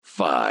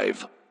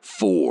5,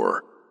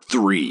 4,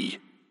 3,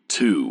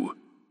 2,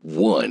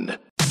 1.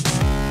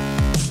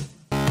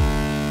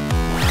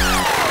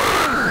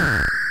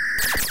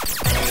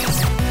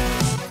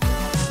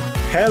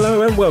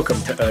 Hello and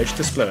welcome to Urge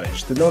to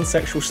Splurge, the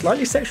non-sexual,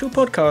 slightly sexual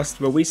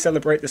podcast where we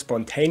celebrate the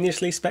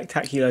spontaneously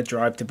spectacular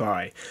drive to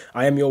buy.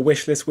 I am your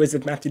wishlist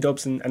wizard, Matthew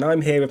Dobson, and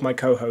I'm here with my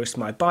co-host,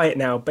 my buy it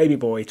now baby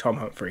boy, Tom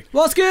Humphrey.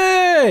 What's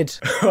good?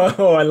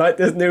 Oh, I like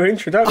this new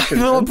introduction.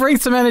 Oh, bring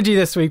some energy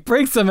this week.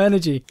 Bring some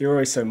energy. You're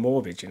always so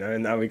morbid, you know,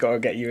 and now we got to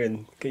get you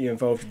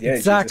involved with the energy.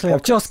 Exactly.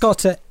 I've just got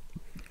to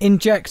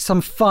inject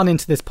some fun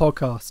into this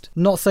podcast.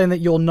 Not saying that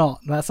you're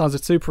not. That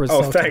sounds super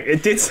insulting. Oh, thank.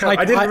 It did sound.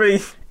 I didn't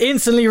really.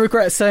 Instantly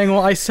regret saying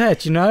what I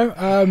said. You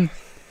know.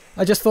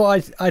 I just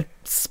thought I'd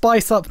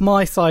spice up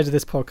my side of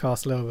this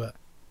podcast a little bit.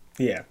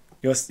 Yeah,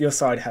 your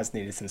side has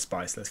needed some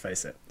spice. Let's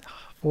face it.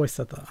 I've always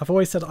said that. I've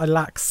always said I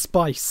lack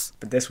spice.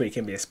 But this week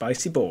can be a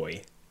spicy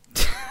boy.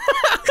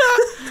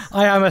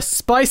 I am a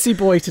spicy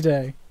boy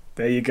today.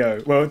 There you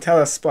go. Well, tell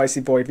us, spicy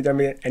boy, have you done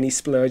any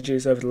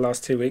splurges over the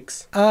last 2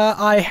 weeks?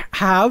 I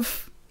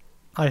have.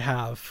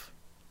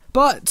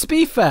 But to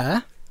be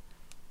fair,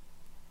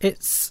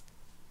 it's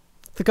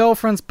the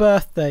girlfriend's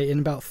birthday in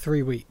about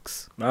 3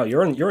 weeks. Wow,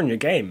 you're on your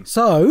game.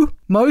 So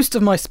most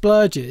of my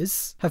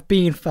splurges have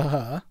been for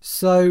her.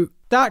 So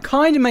that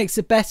kind of makes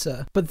it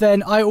better. But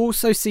then I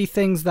also see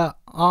things that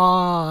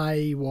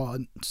I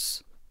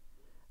want,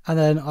 and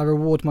then I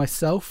reward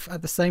myself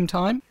at the same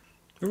time.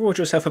 Reward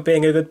yourself for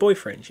being a good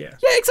boyfriend, yeah.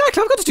 Yeah,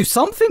 exactly. I've got to do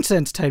something to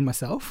entertain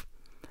myself.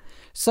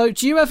 So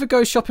do you ever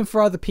go shopping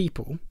for other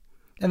people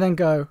and then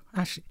go,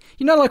 actually,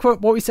 you know, like what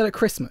we said at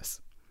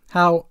Christmas,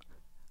 how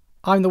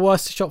I'm the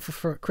worst to shop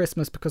for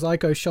Christmas because I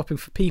go shopping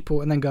for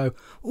people and then go,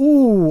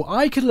 ooh,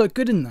 I could look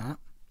good in that.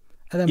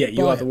 And then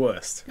you are the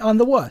worst. I'm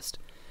the worst.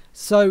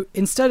 So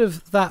instead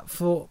of that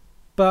for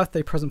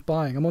birthday present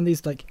buying, I'm on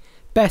these like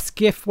best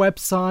gift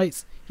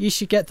websites. You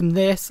should get them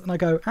this. And I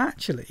go,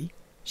 actually,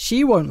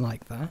 she won't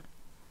like that,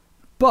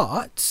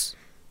 but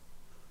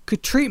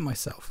could treat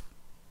myself.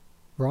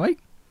 Right?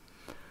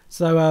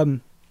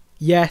 So,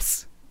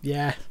 yes.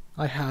 Yeah,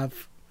 I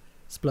have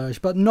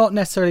splurged, but not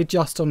necessarily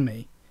just on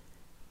me.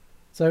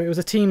 So it was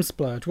a team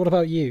splurge. What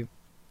about you?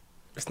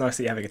 It's nice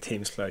that you're having a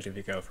team splurge with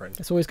your girlfriend.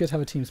 It's always good to have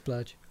a team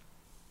splurge.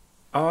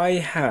 I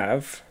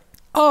have...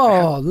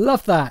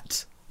 Love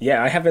that.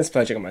 Yeah, I have been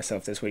splurging on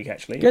myself this week,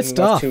 actually. Good In the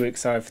stuff. last 2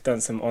 weeks, I've done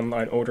some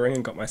online ordering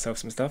and got myself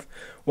some stuff.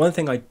 One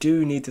thing I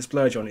do need to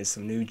splurge on is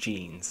some new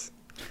jeans.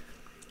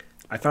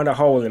 I found a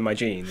hole in my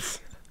jeans,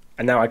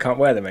 and now I can't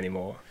wear them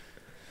anymore.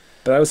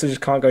 But I also just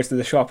can't go to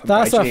the shop and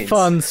buy jeans. That's a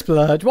fun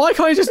splurge. Why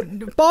can't you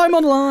just buy them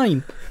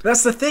online?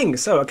 That's the thing.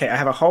 So, okay, I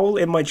have a hole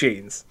in my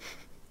jeans.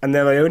 And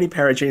they're the only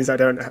pair of jeans I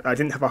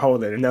didn't have a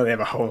hole in, and now they have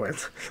a hole in.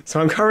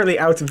 So I'm currently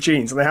out of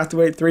jeans, and I have to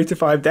wait 3 to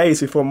 5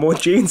 days before more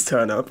jeans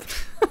turn up.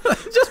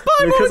 Just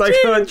buy more Because I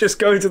jeans. can't just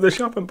go to the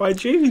shop and buy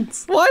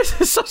jeans. Why is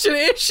this such an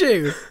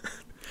issue?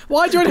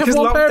 Why do you only have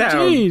one pair of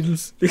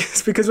jeans?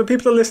 Because when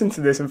people are listening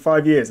to this in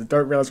 5 years and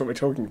don't realise what we're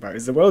talking about,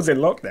 is the world's in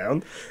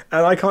lockdown,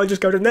 and I can't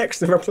just go to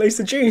Next and replace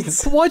the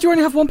jeans. But why do you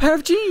only have one pair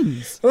of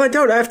jeans? Well, I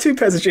don't. I have 2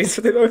 pairs of jeans,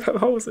 but they both have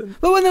holes in.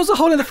 But when there was a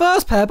hole in the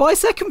first pair, buy a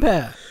second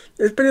pair.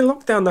 It's been in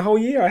lockdown the whole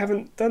year. I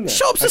haven't done that.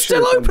 Shops I are should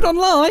still have done open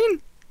that.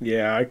 online.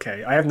 Yeah,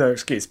 okay. I have no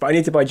excuse, but I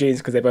need to buy jeans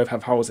because they both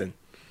have holes in.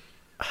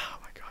 Oh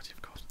my god,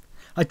 you've got...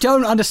 I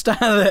don't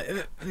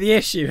understand the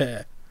issue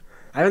here.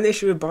 I have an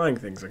issue with buying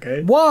things,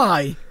 okay?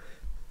 Why?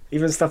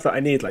 Even stuff that I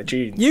need, like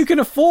jeans. You can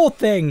afford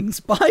things.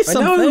 Buy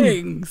some know.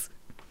 things.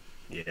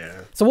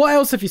 Yeah. So what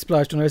else have you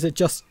splurged on, or is it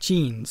just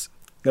jeans?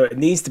 No, it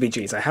needs to be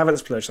jeans. I haven't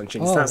splurged on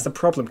jeans. Oh. That's the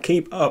problem.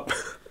 Keep up.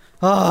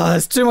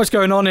 There's too much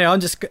going on here.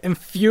 I'm just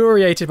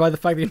infuriated by the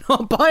fact that you're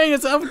not buying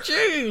yourself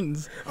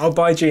jeans. I'll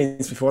buy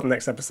jeans before the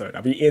next episode.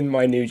 I'll be in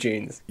my new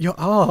jeans.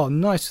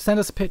 Nice.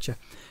 Send us a picture.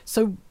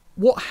 So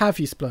what have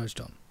you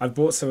splurged on? I've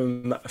bought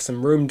some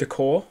room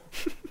decor.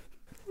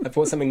 I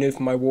bought something new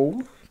for my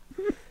wall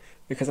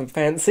because I'm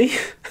fancy.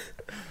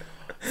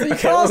 So you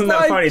Okay, it wasn't that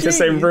buy funny to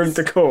say jeans. room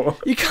decor.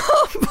 You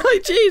can't buy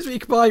jeans, but you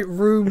can buy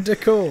room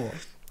decor.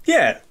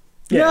 Yeah.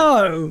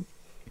 No.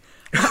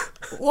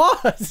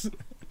 What?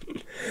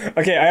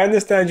 Okay, I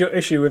understand your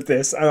issue with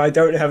this, and I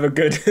didn't have a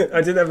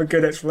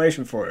good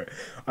explanation for it.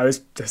 I was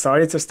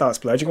decided to start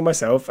splurging on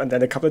myself, and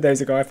then a couple of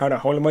days ago I found a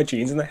hole in my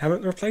jeans and I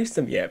haven't replaced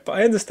them yet. But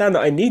I understand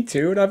that I need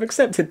to, and I've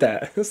accepted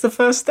that. That's the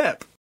first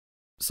step.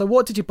 So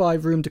what did you buy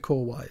room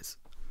decor wise?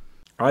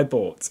 I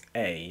bought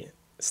a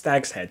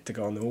stag's head to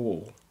go on the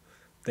wall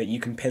that you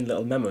can pin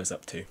little memos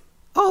up to.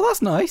 Oh,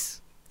 that's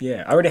nice.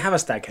 Yeah, I already have a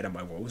stag head on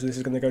my wall, so this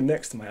is going to go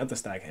next to my other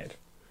stag head.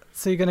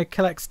 So you're going to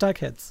collect stag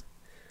heads?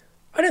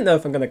 I don't know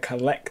if I'm going to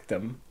collect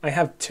them. I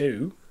have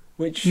 2,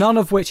 which... None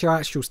of which are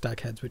actual stag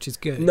heads, which is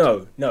good.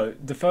 No.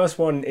 The first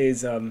one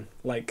is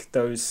like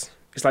those...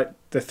 It's like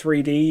the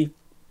 3D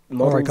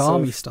models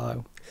origami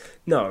style.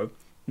 No,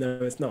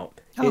 it's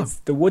not. Oh. It's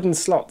the wooden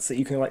slots that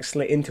you can like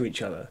slit into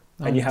each other,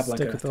 and you have like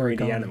stick a with 3D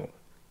origami. animal.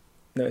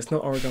 No, it's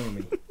not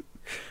origami.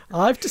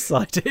 I've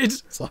decided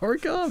it's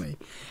origami.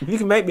 You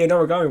can make me an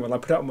origami one. I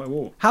put it on my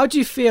wall. How do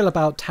you feel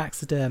about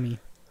taxidermy?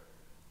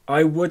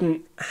 I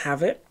wouldn't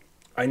have it.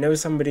 I know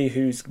somebody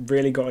who's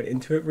really gotten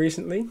into it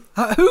recently.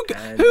 Who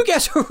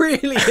gets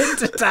really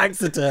into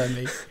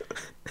taxidermy?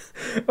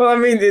 Well, I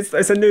mean,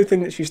 it's a new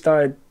thing that she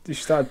started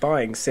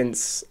buying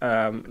since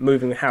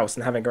moving house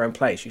and having her own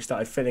place. She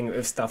started filling it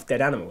with stuffed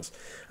dead animals,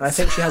 and I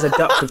think she has a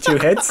duck with 2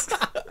 heads,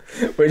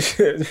 which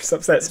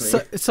upsets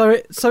me.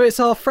 So it's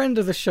our friend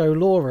of the show,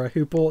 Laura,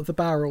 who bought the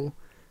barrel,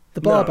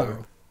 the bar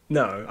barrel.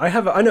 No, I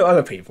know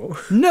other people.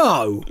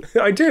 No,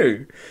 I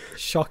do.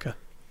 Shocker.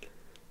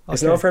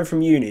 There's an old friend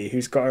from uni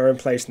who's got her own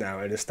place now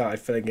and has started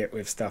filling it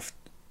with stuffed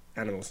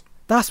animals.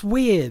 That's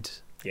weird.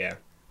 Yeah.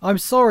 I'm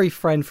sorry,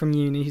 friend from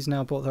uni who's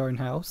now bought their own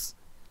house.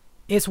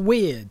 It's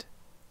weird.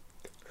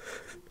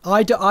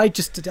 I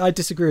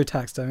disagree with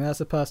taxidermy. That's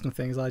a personal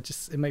thing.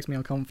 It makes me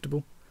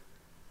uncomfortable.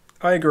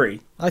 I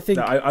agree. I think.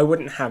 I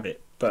wouldn't have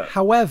it, but.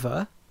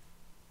 However.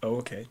 Oh,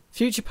 okay.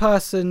 Future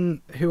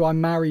person who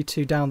I'm married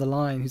to down the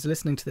line who's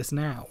listening to this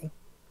now.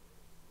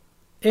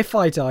 If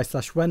I die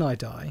 / when I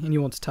die and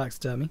you want to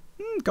taxidermy,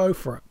 go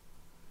for it.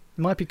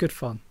 It might be good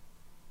fun.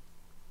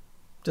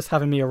 Just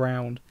having me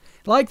around.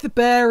 Like the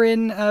bear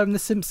in The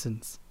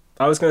Simpsons.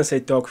 I was going to say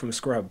dog from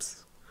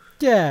Scrubs.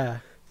 Yeah.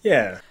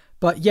 Yeah.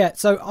 But yeah,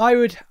 so I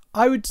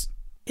would,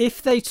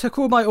 if they took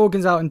all my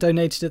organs out and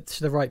donated it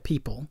to the right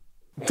people.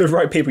 The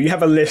right people. You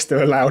have a list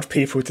of allowed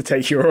people to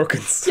take your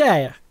organs.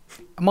 Yeah.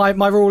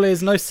 My rule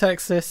is no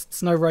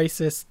sexists, no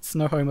racists,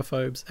 no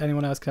homophobes.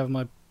 Anyone else can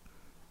have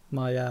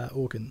my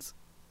organs.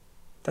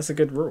 That's a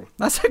good rule.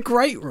 That's a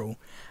great rule.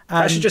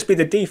 That should just be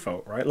the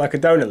default, right? Like a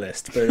donor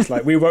list, but it's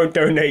like we won't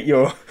donate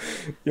your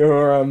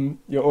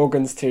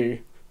organs to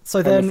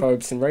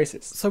homophobes and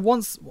racists. So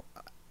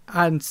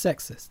and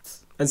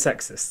sexists. And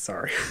sexists,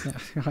 sorry.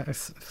 Yeah,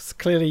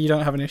 clearly you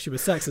don't have an issue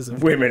with sexism.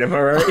 Women, am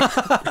I right?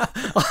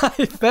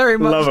 I very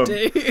much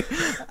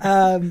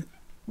do.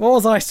 What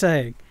was I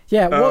saying?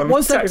 Yeah,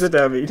 once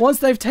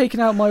they've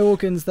taken out my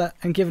organs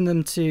and given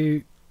them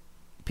to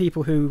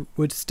people who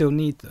would still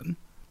need them,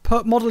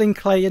 put modelling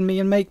clay in me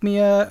and make me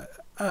an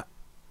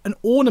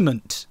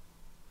ornament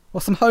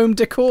or some home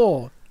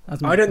decor.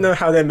 I don't know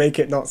how they make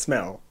it not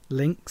smell.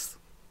 Lynx.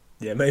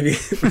 Yeah, maybe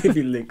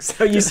lynx.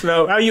 How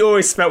you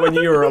always smell when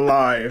you were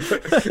alive.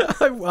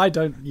 I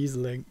don't use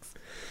lynx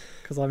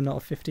because I'm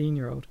not a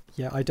 15-year-old.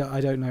 Yeah, I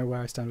don't know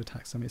where I stand with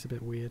taxidermy. It's a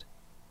bit weird.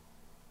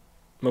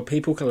 Well,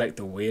 people collect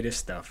the weirdest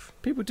stuff.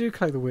 People do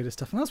collect the weirdest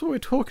stuff, and that's what we're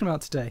talking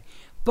about today.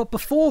 But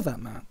before that,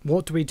 Matt,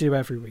 what do we do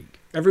every week?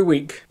 Every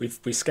week,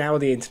 we scour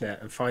the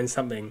internet and find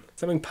something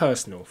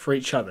personal for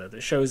each other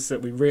that shows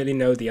that we really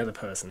know the other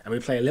person. And we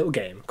play a little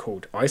game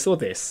called I Saw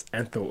This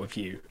and Thought of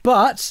You.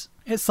 But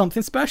it's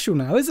something special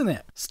now, isn't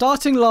it?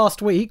 Starting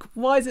last week,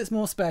 why is it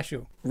more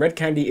special? Red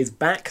Candy is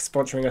back,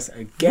 sponsoring us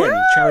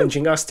again,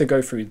 challenging us to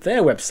go through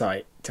their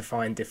website to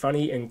find the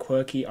funny and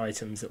quirky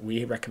items that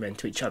we recommend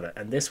to each other.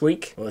 And this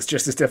week, well, it's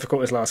just as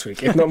difficult as last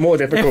week, if not more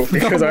difficult,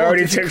 because I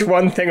already took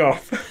one thing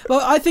off.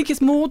 Well, I think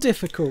it's more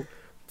difficult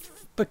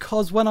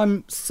because when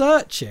I'm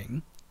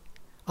searching,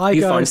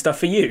 you find stuff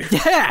for you.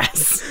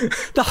 Yes!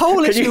 The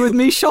whole issue with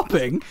me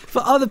shopping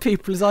for other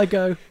people is I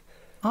go,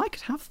 I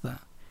could have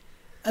that.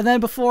 And then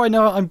before I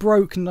know it, I'm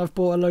broke and I've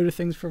bought a load of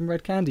things from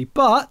Red Candy.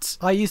 But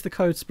I used the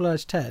code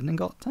SPLURGE10 and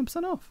got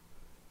 10% off.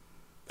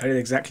 I did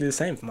exactly the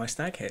same for my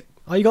stag head.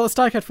 Oh, you got the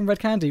stag head from Red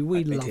Candy?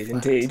 We love that. I did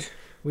indeed.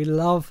 We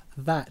love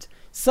that.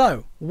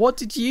 So, what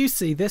did you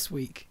see this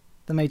week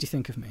that made you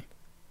think of me?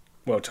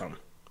 Well, Tom,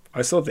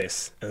 I saw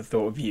this and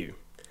thought of you.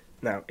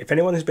 Now, if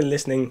anyone has been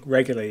listening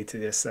regularly to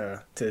this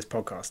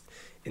podcast,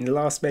 in the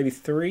last maybe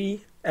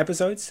 3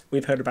 episodes,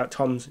 we've heard about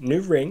Tom's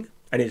new ring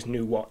and his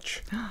new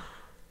watch.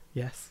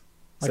 Yes.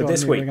 So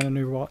this week, ring and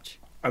a new watch.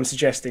 I'm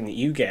suggesting that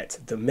you get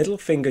the middle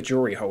finger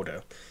jewelry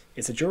holder.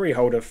 It's a jewelry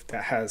holder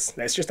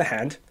it's just a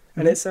hand,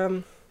 and it's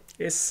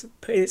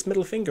putting its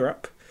middle finger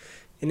up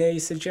in a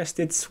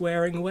suggested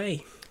swearing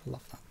way.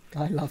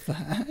 I love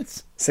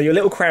that. So your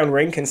little crown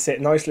ring can sit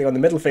nicely on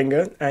the middle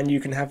finger, and you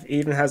can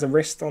even has a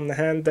wrist on the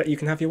hand that you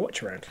can have your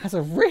watch around. Has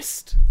a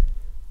wrist?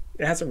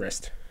 It has a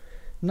wrist.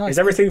 Nice. It's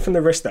everything from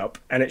the wrist up,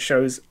 and it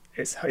shows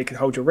it can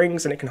hold your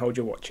rings and it can hold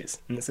your watches,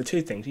 and it's the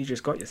 2 things you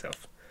just got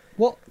yourself.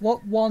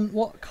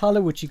 What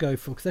colour would you go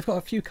for? Because they've got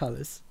a few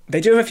colours.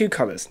 They do have a few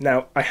colours.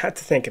 Now, I had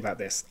to think about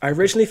this. I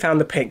originally found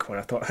the pink one.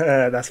 I thought,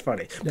 that's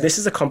funny. But this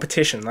is a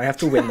competition, and I have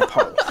to win the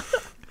poll.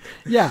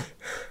 Yeah.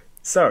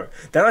 So,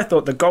 then I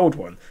thought the gold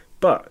one.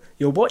 But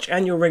your watch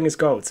and your ring is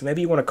gold, so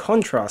maybe you want to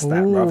contrast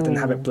that rather than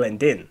have it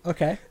blend in.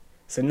 Okay.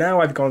 So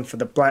now I've gone for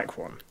the black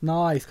one.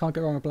 Nice. Can't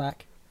go wrong with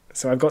black.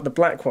 So I've got the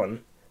black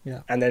one.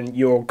 Yeah. And then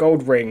your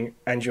gold ring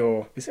and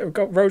is it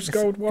a rose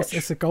gold watch?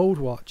 It's a gold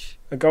watch.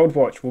 A gold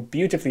watch will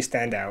beautifully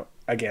stand out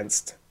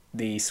against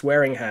the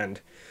swearing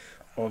hand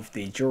of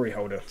the jewelry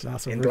holder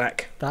in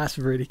black. That's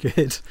really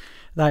good.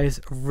 That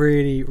is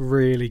really,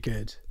 really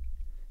good.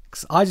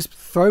 'Cause I just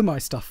throw my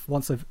stuff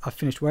once I've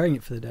finished wearing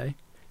it for the day.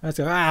 I just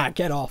go,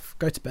 get off,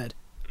 go to bed.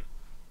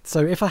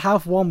 So if I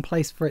have one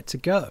place for it to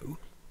go,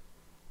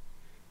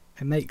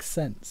 it makes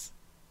sense.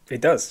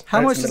 It does.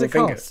 How much does it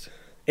cost?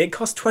 It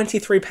costs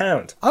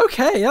 £23.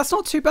 Okay, that's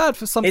not too bad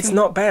for something. It's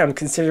not bad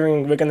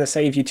considering we're going to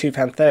save you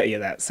 £2.30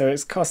 of that. So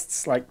it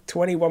costs like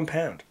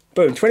 £21.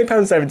 Boom,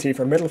 £20.70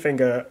 for a middle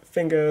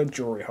finger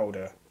jewellery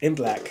holder in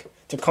black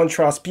to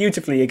contrast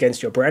beautifully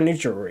against your brand new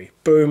jewellery.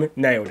 Boom,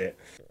 nailed it.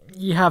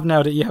 You have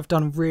nailed it. You have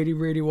done really,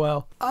 really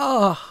well.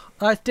 Oh,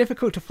 that's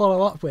difficult to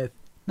follow up with.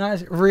 That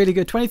is really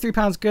good.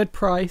 £23, good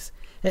price.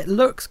 It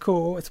looks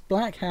cool. It's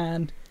black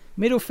hand,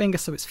 middle finger,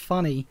 so it's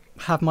funny.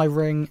 Have my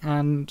ring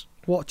and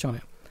watch on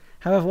it.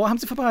 However, what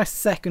happens if I buy a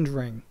second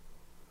ring?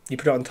 You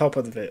put it on top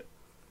of it.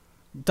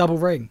 Double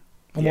ring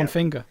on Yeah. one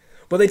finger.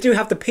 Well, they do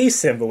have the peace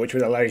symbol, which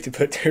would allow you to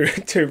put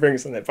two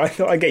rings on it. But I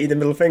thought I'd get you the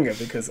middle finger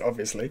because,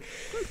 obviously.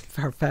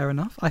 Fair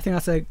enough. I think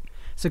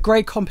it's a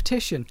great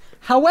competition.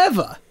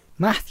 However,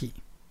 Matthew,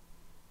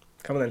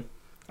 Come on then.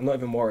 I'm not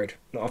even worried.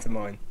 Not after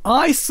mine.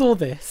 I saw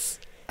this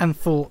and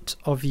thought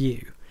of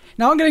you.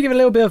 Now, I'm going to give a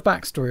little bit of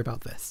backstory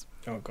about this.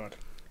 Oh, God.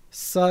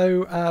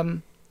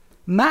 So,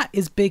 Matt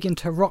is big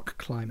into rock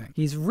climbing.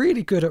 He's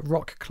really good at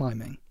rock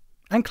climbing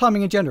and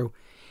climbing in general.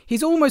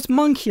 He's almost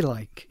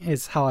monkey-like,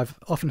 is how I've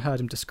often heard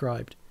him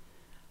described.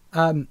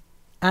 And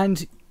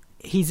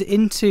he's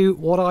into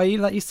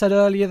what you said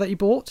earlier that you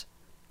bought?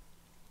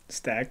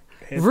 Stag.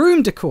 Him.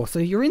 Room decor. So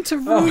you're into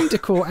room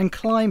decor and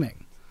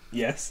climbing.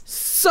 Yes.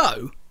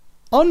 So,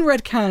 on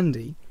Red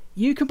Candy,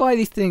 you can buy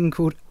this thing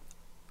called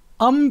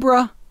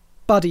Umbra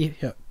Buddy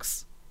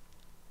Hooks.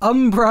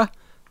 Umbra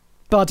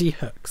Buddy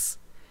Hooks.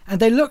 And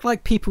they look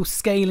like people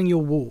scaling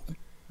your wall,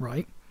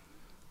 right?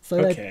 So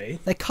Okay.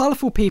 they're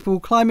colourful people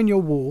climbing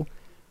your wall,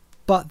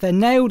 but they're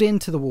nailed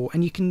into the wall,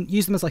 and you can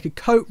use them as like a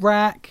coat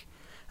rack,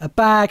 a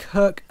bag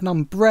hook, an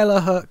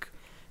umbrella hook,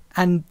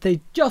 and they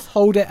just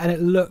hold it and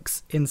it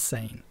looks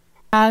insane.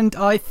 And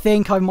I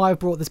think I might have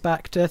brought this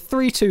back to a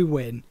 3-2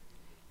 win.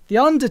 The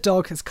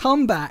underdog has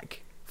come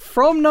back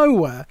from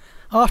nowhere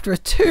after a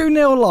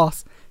 2-0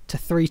 loss to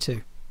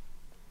 3-2.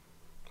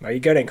 Now you're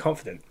getting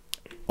confident.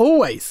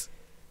 Always.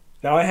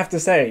 Now I have to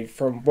say,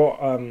 from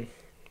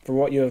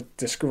what you're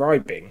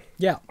describing,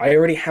 Yeah. I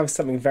already have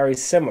something very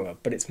similar,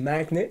 but it's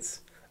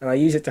magnets, and I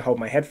use it to hold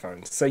my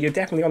headphones. So you're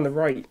definitely on the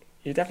right.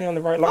 You're definitely on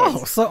the right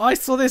lines. Oh, so I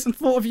saw this and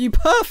thought of you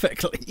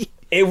perfectly.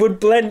 It would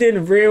blend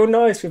in real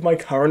nice with my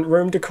current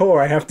room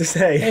decor, I have to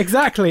say.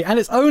 Exactly, and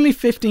it's only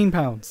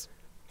 £15.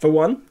 For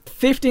one,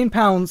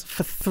 £15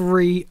 for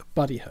 3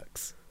 buddy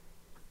hooks.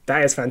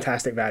 that is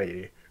fantastic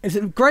value. It's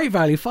a great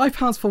value,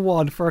 £5 for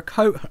one for a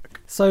coat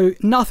hook. So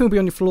nothing will be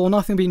on your floor,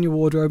 nothing will be in your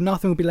wardrobe,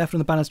 nothing will be left on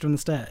the banister and the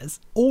stairs.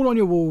 All on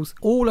your walls,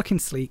 all looking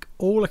sleek,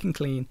 all looking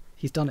clean.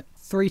 He's done it.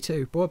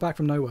 3-2, brought it back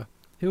from nowhere.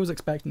 Who was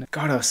expecting it?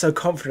 God, I was so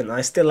confident, and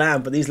I still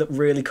am, but these look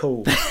really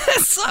cool.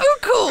 So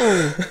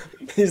cool!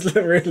 These look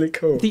really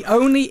cool. The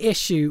only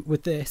issue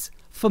with this,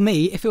 for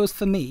me, if it was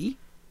for me,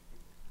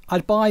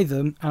 I'd buy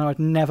them and I'd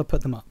never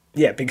put them up.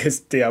 Yeah, because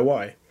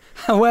DIY.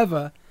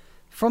 However,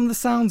 from the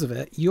sounds of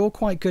it, you're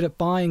quite good at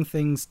buying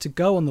things to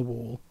go on the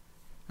wall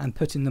and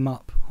putting them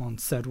up on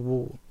said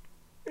wall.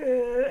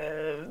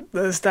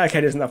 The stack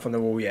head isn't up on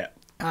the wall yet.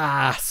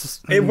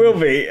 It will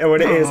be, and when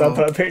it is, I'll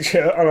put a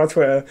picture on our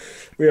Twitter.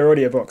 We are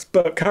already a box,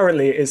 but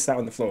currently it is sat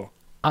on the floor.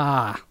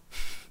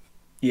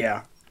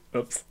 Yeah.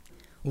 Oops.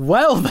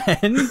 Well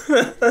then,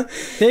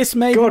 this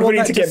may God, be we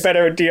need to get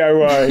better at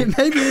DIY.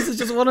 Maybe this is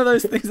just one of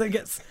those things that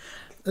gets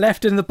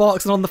left in the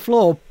box and on the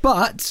floor,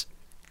 but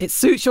it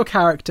suits your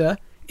character,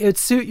 it would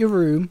suit your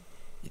room,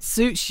 it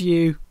suits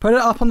you. Put it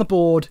up on the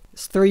board.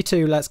 It's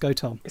 3-2, let's go,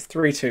 Tom. It's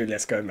 3-2,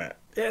 let's go, Matt.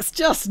 It's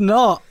just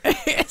not.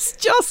 It's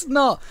just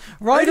not.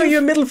 I got you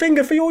a middle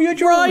finger for all your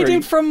jewelry.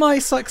 Riding from my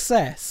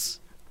success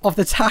of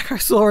the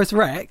Tachosaurus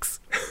Rex.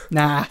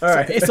 Nah,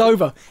 right. It's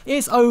over.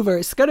 It's over.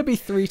 It's going to be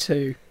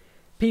 3-2.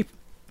 People,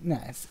 nah,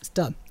 it's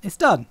done. It's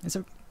done.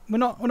 We're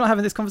not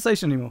having this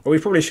conversation anymore. Well, we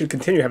probably should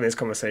continue having this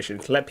conversation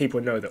to let people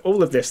know that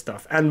all of this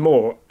stuff and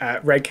more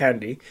at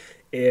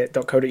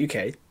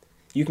redcandy.co.uk,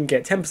 you can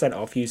get 10%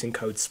 off using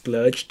code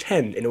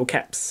SPLURGE10 in all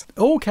caps.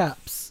 All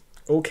caps.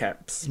 All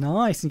caps.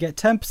 Nice, and get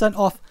 10%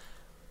 off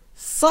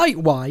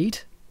site-wide,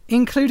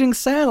 including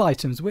sale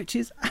items, which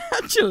is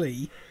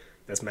actually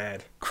That's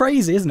mad.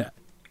 crazy, isn't it?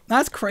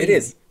 That's crazy. It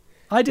is.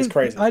 It's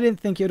crazy. I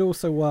didn't think it'd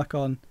also work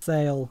on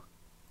sale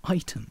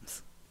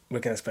items. We're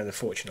going to spend a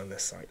fortune on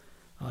this site.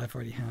 I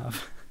already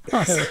have.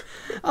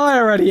 I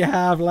already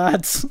have,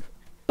 lads.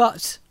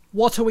 But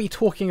what are we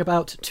talking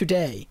about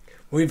today?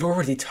 We've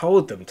already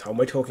told them, Tom.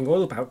 We're talking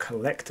all about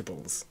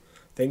collectibles.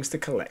 Things to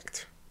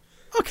collect.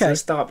 Okay. So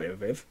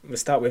we'll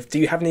start with, do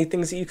you have any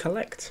things that you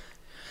collect?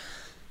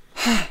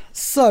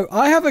 So,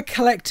 I have a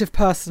collective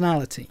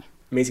personality.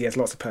 It means he has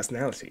lots of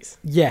personalities.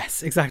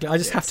 Yes, exactly. I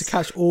just have to Yes.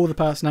 catch all the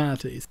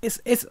personalities.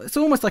 It's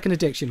almost like an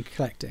addiction,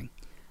 collecting.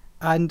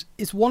 And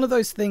it's one of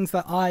those things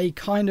that I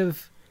kind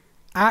of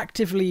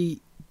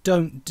actively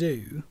don't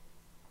do.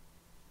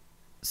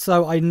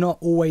 So I'm not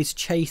always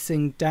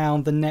chasing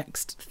down the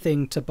next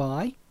thing to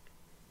buy,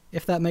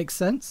 if that makes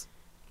sense.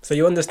 So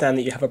you understand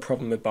that you have a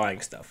problem with buying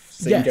stuff.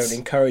 So Yes. you don't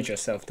encourage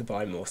yourself to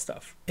buy more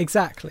stuff.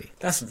 Exactly.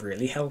 That's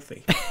really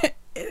healthy.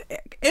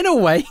 It In a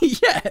way,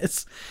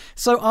 yes.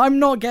 So I'm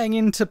not getting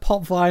into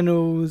pop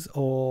vinyls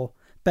or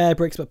Bear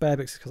Bricks, but Bear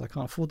Bricks because I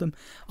can't afford them.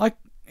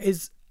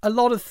 Is a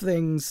lot of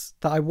things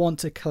that I want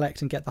to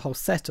collect and get the whole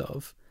set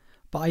of,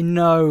 but I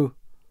know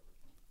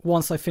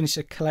once I finish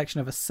a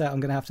collection of a set, I'm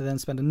going to have to then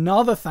spend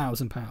another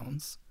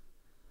 £1,000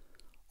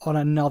 on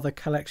another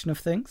collection of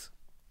things.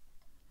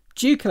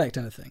 Do you collect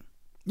anything?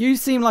 You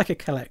seem like a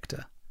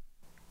collector.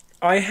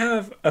 I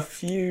have a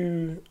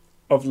few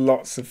of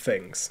lots of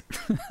things.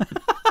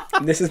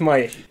 This is my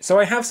issue. So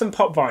I have some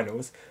pop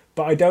vinyls,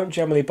 but I don't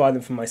generally buy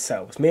them for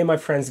myself. Me and my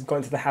friends have got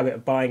into the habit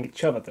of buying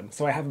each other them,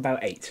 so I have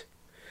about 8.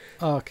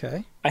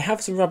 Okay. I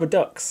have some rubber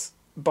ducks,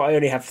 but I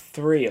only have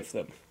 3 of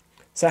them.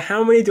 So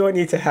how many do I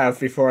need to have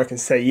before I can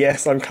say,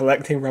 yes, I'm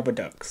collecting rubber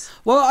ducks?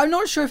 Well, I'm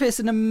not sure if it's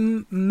an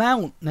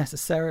amount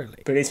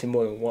necessarily. But it needs to be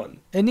more than 1.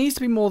 It needs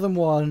to be more than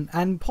 1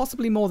 and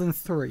possibly more than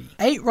 3.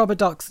 8 rubber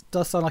ducks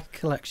does sound like a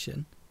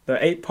collection. There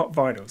are 8 pop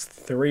vinyls,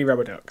 3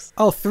 rubber ducks.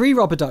 Oh, 3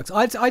 rubber ducks.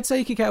 I'd say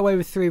you could get away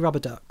with 3 rubber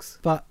ducks.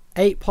 But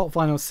 8 pop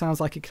vinyls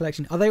sounds like a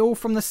collection. Are they all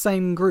from the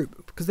same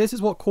group? Because this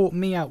is what caught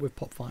me out with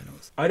pop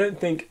vinyls. I don't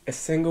think a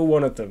single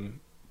one of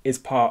them is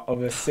part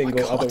of a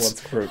single other one's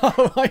group.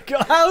 Oh my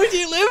god, how would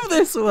you live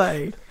this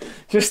way?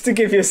 Just to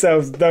give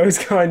yourselves those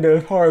kind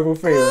of horrible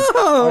feelings.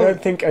 No. I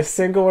don't think a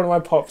single one of my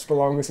pops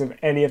belongs with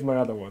any of my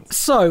other ones.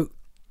 So,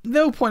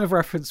 little point of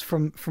reference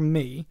from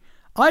me.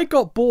 I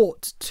got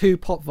bought 2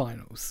 pop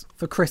vinyls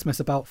for Christmas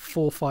about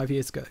 4 or 5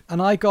 years ago.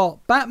 And I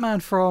got Batman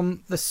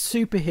from the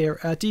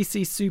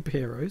DC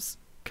Superheroes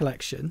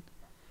collection.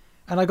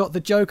 And I got the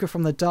Joker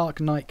from the Dark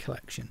Knight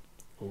collection.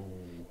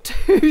 Ooh.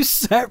 2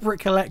 separate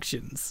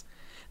collections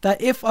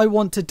that if I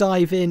want to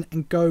dive in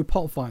and go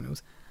pop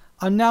vinyls,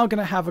 I'm now going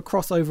to have a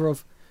crossover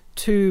of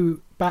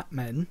 2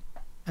 Batmen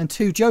and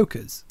 2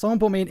 Jokers. Someone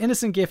bought me an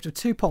innocent gift of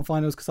 2 pop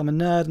vinyls because I'm a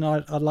nerd and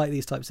I like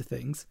these types of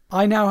things.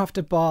 I now have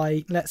to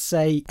buy, let's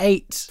say,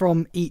 8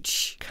 from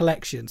each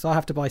collection. So I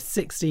have to buy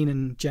 16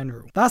 in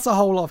general. That's a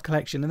whole lot of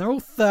collection and they're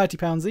all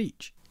 £30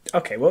 each.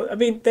 Okay, well, I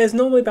mean, there's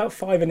normally about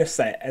 5 in a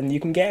set and you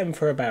can get them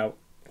for about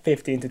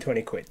 15 to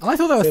 20 quid. I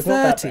thought they were So it's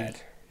not that 30.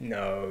 bad.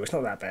 No, it's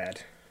not that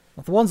bad.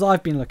 The ones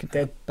I've been looking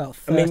at, about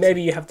 30. I mean,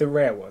 maybe you have the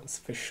rare ones,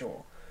 for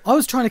sure. I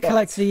was trying to But-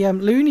 collect the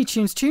Looney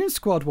Tunes Tune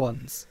Squad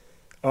ones.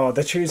 Oh,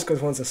 the Choose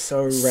Good ones are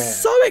so rare.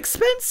 So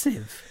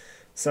expensive.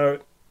 So,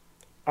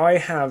 I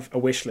have a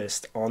wish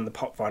list on the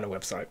Pop Vinyl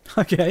website,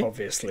 Okay.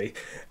 obviously.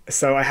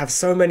 So I have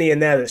so many in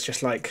there that's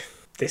just like,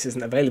 this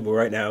isn't available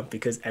right now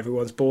because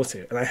everyone's bought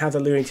it. And I have the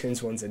Looney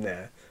Tunes ones in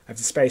there. I have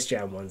the Space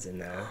Jam ones in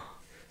there.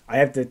 I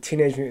have the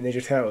Teenage Mutant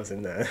Ninja Turtles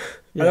in there.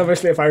 Yeah. And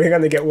obviously if I'm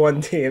going to get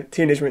one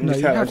Teenage Mutant No, Ninja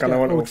you Turtle, have I'm to going to get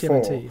want all all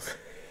 4. TMNTs.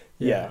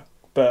 Yeah.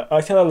 But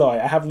I tell a lie,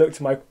 I have looked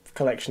at my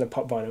collection of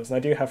Pop Vinyls and I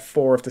do have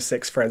 4 of the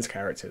 6 Friends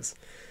characters.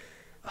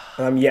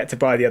 And I'm yet to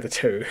buy the other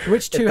 2.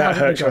 Which 2 If that haven't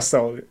you hurts your got?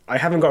 soul. I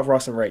haven't got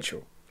Ross and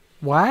Rachel.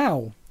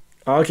 Wow.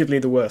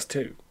 Arguably the worst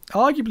too.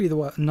 Arguably the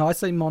worst. No, I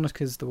say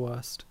Monica's the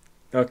worst.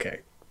 Okay.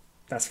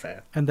 That's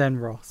fair. And then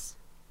Ross.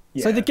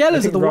 Yeah, So the I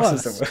Gellers think are the Ross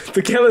worst. is the worst.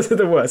 The Gellers are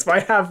the worst, but I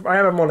have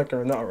a Monica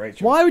and not a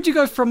Rachel. Why would you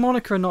go for a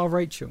Monica and not a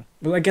Rachel?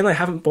 Well, again, I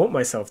haven't bought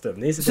myself them.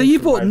 These are So things you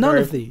from bought my none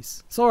very- of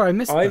these? Sorry, I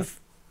missed that.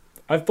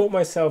 I've bought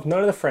myself none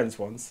of the Friends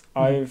ones.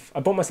 I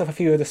bought myself a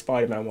few of the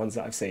Spider-Man ones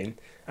that I've seen,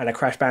 and a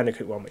Crash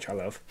Bandicoot one, which I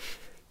love.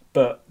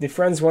 But the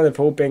Friends one have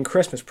all been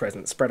Christmas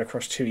presents spread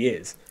across 2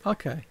 years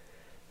Okay.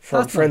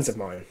 from That's friends nice. of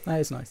mine. That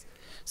is nice.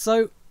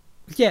 So,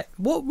 yeah,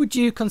 what would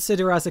you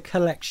consider as a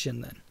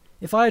collection then?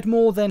 If I had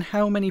more, then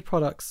how many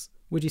products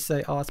would you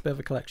say, oh, it's a bit of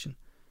a collection?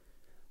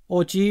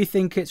 Or do you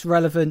think it's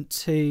relevant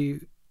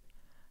to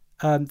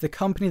the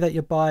company that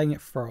you're buying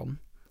it from,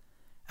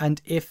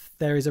 and if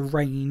there is a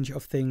range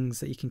of things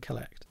that you can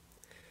collect?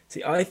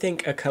 See, I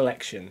think a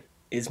collection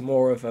is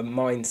more of a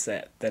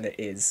mindset than it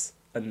is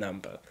a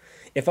number.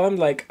 If I'm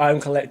like, I'm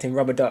collecting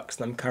rubber ducks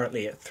and I'm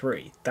currently at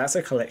 3, that's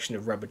a collection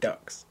of rubber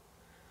ducks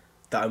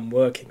that I'm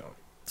working on.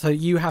 So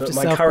you have But to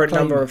my self-proclaim current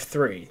number it. of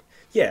 3.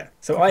 Yeah,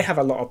 so I have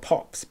a lot of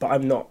pops, but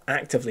I'm not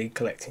actively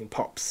collecting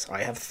pops.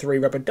 I have 3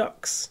 rubber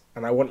ducks,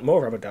 and I want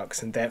more rubber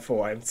ducks, and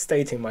therefore I'm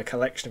stating my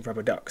collection of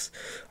rubber ducks.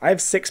 I have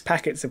 6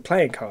 packets of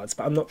playing cards,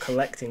 but I'm not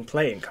collecting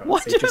playing cards. Why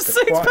They do you have just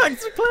 6 acquire-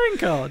 packs of playing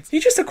cards?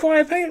 You just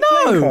acquire playing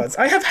No! cards.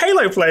 I have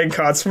Halo playing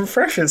cards from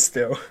Freshers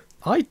still.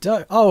 I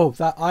don't. Oh,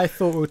 that I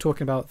thought we were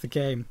talking about the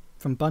game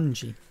from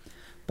Bungie.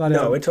 But,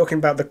 No, we're talking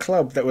about the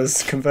club that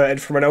was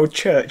converted from an old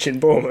church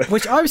in Bournemouth.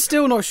 which I'm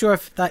still not sure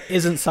if that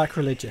isn't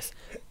sacrilegious.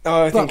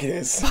 Oh, I But- think it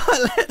is.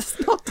 But let's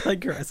not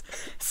digress.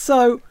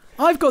 So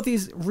I've got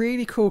these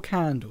really cool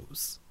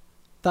candles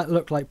that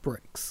look like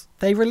bricks.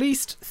 They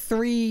released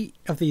 3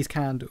 of these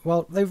candles.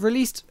 Well, they've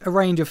released a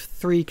range of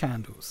 3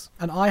 candles,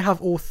 and I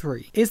have all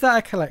 3. Is that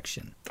a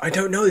collection? I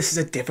don't know, this is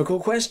a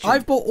difficult question.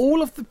 I've bought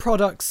all of the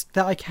products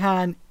that I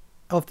can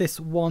of this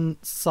one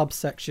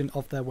subsection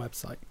of their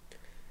website.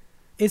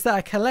 Is that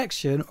a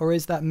collection, or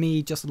is that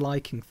me just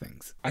liking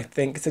things? I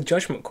think it's a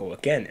judgment call.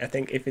 Again, I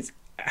think if it's...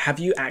 Have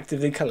you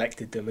actively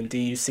collected them, and do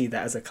you see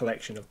that as a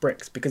collection of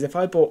bricks? Because if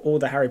I bought all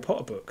the Harry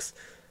Potter books,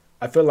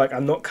 I feel like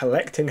I'm not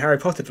collecting Harry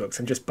Potter books,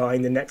 I'm just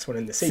buying the next one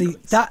in the See,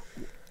 sequence. that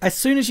as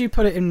soon as you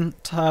put it in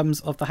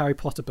terms of the Harry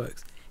Potter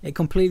books, it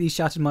completely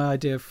shattered my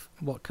idea of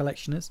what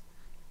collection is.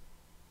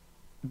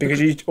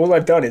 Because all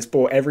I've done is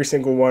bought every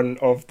single one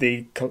of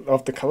the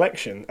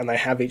collection, and I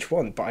have each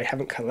one, but I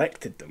haven't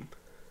collected them.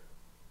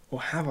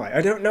 Or have I?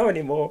 I don't know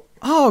anymore.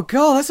 Oh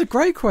god, that's a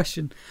great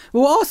question.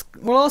 We'll ask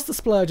the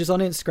splurgers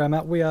on Instagram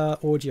at We Are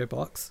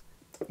Audiobox.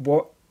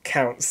 What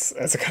counts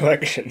as a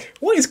collection?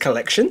 What is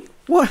collection?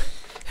 What?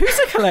 Who's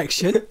a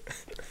collection?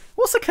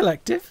 What's a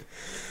collective?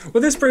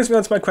 Well, this brings me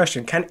on to my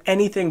question. Can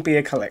anything be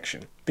a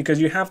collection?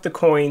 Because you have the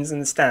coins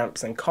and the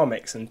stamps and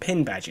comics and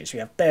pin badges.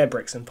 You have bear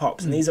bricks and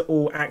pops. And these are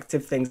all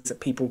active things that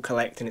people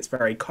collect, and it's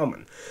very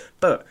common.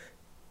 But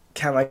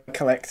can I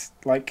collect,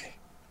 like,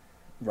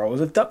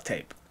 rolls of duct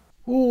tape?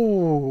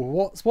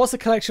 Ooh, what's a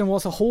collection?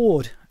 What's a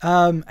hoard?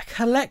 A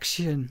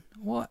collection.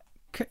 What?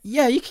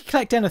 Yeah, you can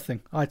collect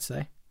anything, I'd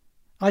say.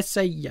 I'd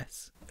say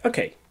yes.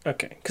 Okay.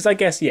 Because I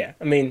guess, yeah.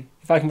 I mean,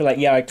 if I can be like,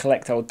 yeah, I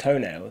collect old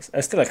toenails,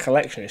 it's still a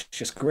collection. It's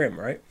just grim,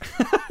 right?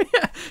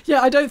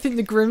 Yeah, I don't think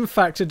the grim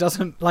factor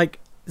doesn't,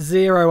 like,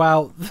 zero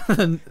out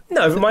the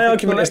No, but my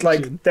argument is,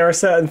 collection. like, there are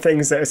certain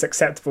things that it's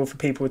acceptable for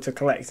people to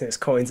collect, and it's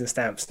coins and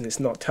stamps, and it's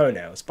not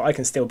toenails. But I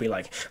can still be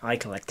like, I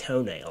collect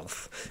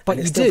toenails. But and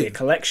you it's still do. be a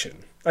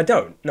collection. I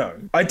don't, no.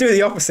 I do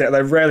the opposite, and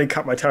I rarely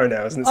cut my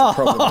toenails, and it's a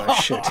problem that I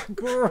should.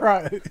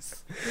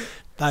 Gross.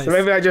 So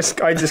maybe I just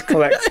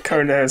collect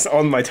toenails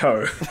on my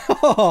toe.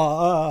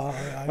 Oh,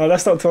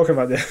 let's not talk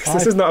about this.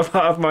 This is not a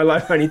part of my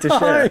life I need to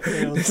share.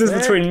 This is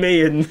between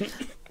me and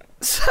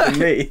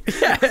me.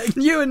 Yeah,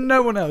 you and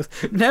no one else.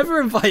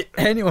 Never invite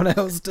anyone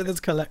else to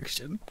this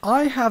collection.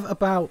 I have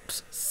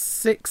about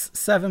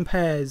 6-7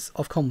 pairs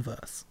of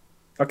Converse.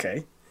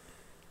 Okay.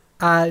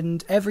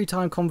 And every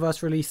time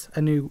Converse release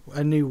a new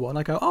one,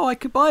 I go, oh, I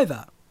could buy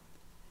that.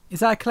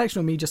 Is that a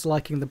collection of me just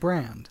liking the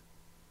brand?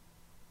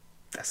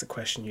 That's a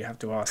question you have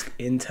to ask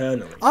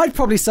internally. I'd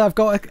probably say I've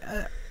got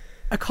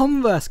a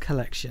Converse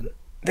collection.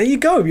 There you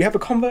go. You have a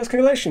Converse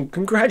collection.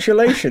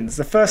 Congratulations.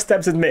 The first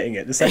step's admitting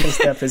it. The second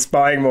step is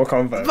buying more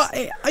Converse.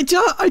 But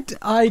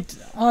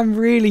I'm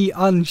really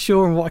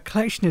unsure on what a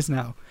collection is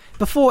now.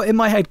 Before, in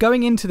my head,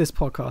 going into this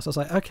podcast, I was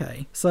like,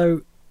 okay,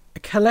 so a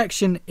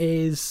collection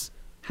is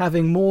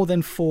having more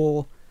than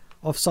 4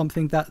 of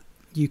something that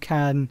you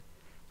can,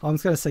 I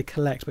was going to say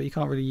collect, but you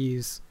can't really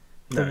use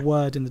the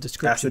word in the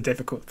description. That's a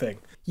difficult thing.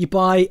 You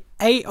buy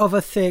 8 of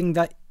a thing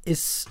that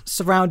is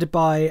surrounded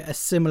by a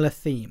similar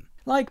theme.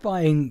 Like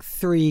buying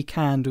 3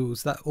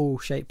 candles that all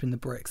shape in the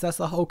bricks. That's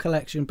the whole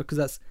collection because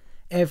that's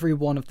every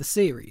one of the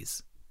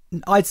series.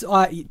 Do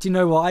you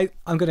know what?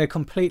 I'm going to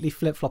completely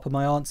flip-flop on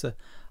my answer.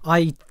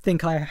 I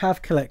think I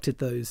have collected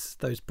those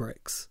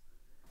bricks.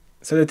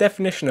 So the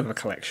definition of a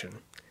collection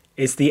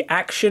is the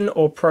action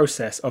or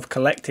process of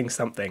collecting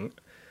something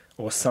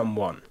or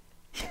someone.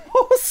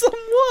 Or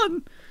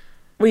someone!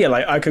 Well, yeah,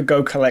 like I could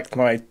go collect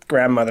my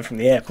grandmother from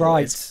the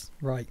airport.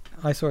 Right.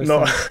 I saw it.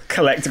 Not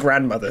collect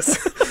grandmothers.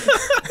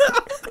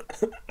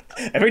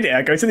 Every day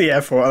I go to the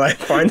airport and I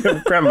find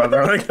a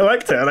grandmother and I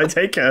collect her and I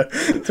take her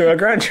to her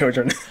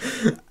grandchildren.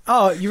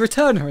 Oh, you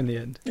return her in the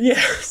end?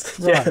 Yes.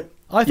 Right. Yeah.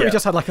 I thought you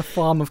just had like a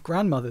farm of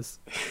grandmothers.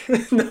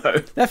 No.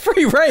 They're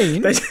free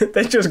reign.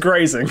 They're just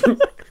grazing.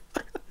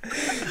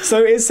 So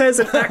it says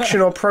an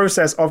action or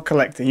process of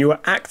collecting. You are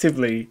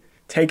actively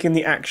taking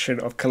the action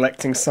of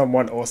collecting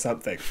someone or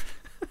something.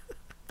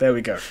 There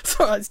we go.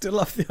 So I still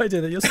love the idea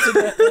that you're stood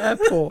at the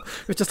airport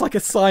with just like a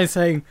sign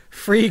saying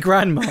 "free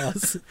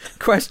grandmas?" ?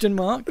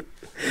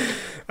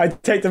 I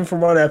take them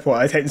from one airport.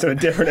 I take them to a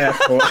different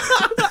airport.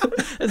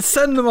 And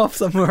send them off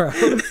somewhere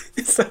else.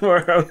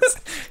 Somewhere else.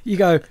 You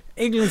go,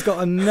 England's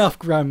got enough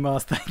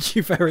grandmas, thank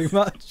you very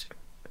much.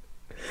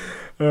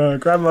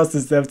 Grandmas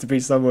deserve to be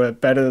somewhere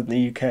better than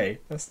the UK.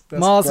 That's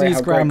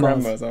Marsley's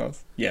grandmas are.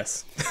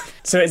 Yes.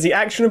 So it's the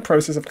action and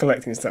process of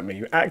collecting something.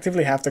 You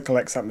actively have to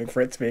collect something for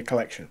it to be a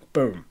collection.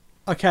 Boom.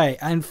 Okay,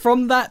 and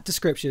from that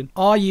description,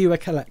 are you a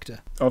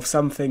collector? Of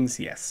some things,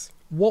 yes.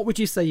 What would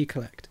you say you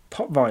collect?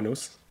 Pop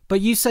vinyls.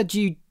 But you said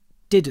you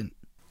didn't.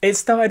 It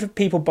started with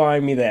people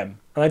buying me them.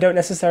 And I don't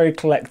necessarily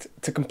collect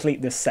to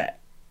complete this set.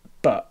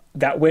 But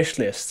that wish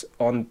list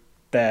on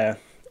their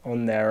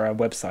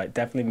website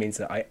definitely means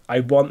that I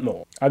want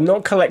more. I'm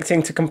not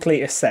collecting to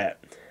complete a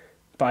set,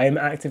 but I am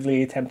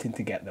actively attempting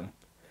to get them.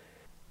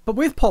 But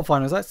with pop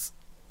vinyls, let's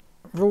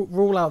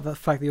rule out the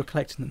fact that you're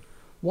collecting them.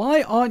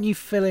 Why aren't you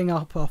filling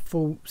up a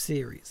full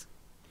series?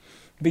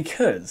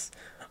 Because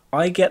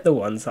I get the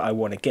ones that I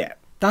want to get.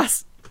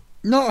 That's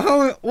not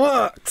how it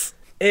works.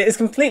 It is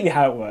completely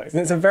how it works,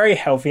 and it's a very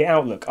healthy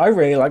outlook. I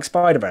really like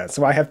Spider-Man,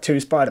 so I have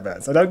 2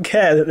 Spider-Mans. I don't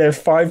care that there's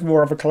 5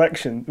 more of a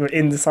collection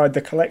inside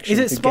the collection. Is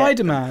it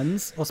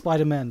Spider-Mans or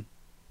Spider-Men?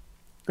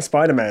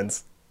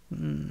 Spider-Mans.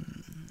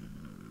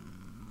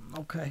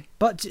 Okay.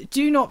 But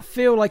do you not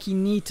feel like you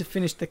need to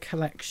finish the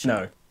collection?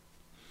 No.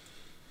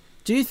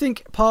 Do you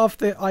think part of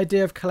the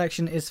idea of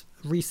collection is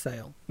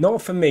resale?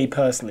 Not for me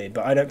personally,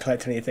 but I don't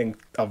collect anything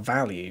of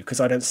value because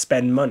I don't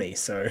spend money,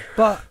 so...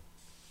 But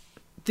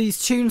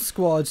these Tune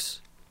Squad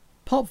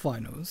pop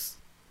vinyls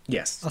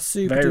yes, are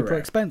super duper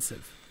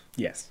expensive.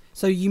 Yes.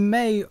 So you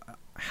may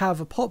have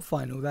a pop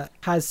vinyl that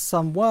has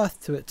some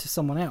worth to it to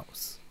someone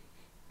else,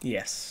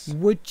 Yes.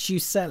 would you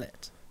sell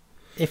it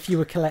if you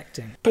were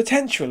collecting?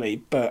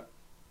 Potentially, but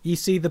You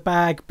see the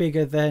bag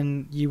bigger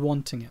than you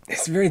wanting it.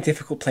 it's a very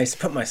difficult place to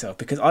put myself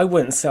because I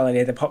wouldn't sell any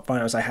of the pop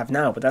vinyls I have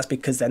now, but that's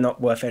because they're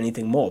not worth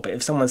anything more. But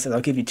if someone says,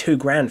 I'll give you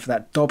 $2,000 for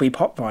that Dobby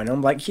pop vinyl,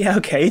 I'm like, yeah,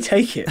 okay,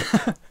 take it.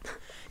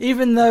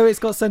 Even though it's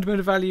got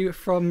sentimental value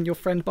from your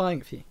friend buying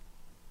it for you.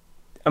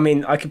 I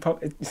mean, I could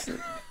pop.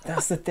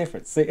 That's the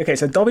difference. See, okay,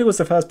 so Dobby was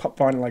the first pop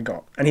vinyl I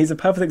got, and he's a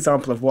perfect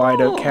example of why I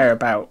don't care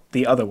about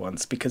the other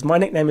ones, because my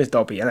nickname is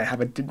Dobby, and I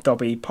have a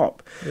Dobby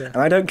pop, and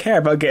I don't care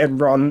about getting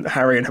Ron,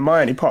 Harry, and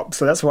Hermione pop,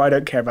 so that's why I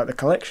don't care about the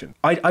collection.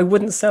 I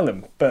wouldn't sell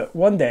them, but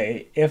one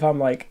day, if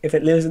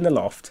it lives in the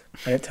loft,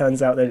 and it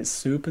turns out that it's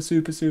super,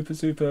 super, super,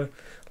 super,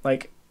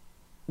 like,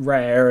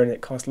 rare, and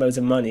it costs loads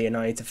of money, and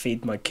I need to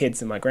feed my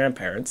kids and my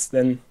grandparents,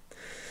 then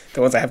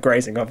the ones I have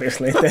grazing,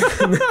 obviously.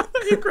 Then,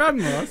 Your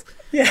grandma's?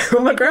 yeah,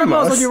 well, my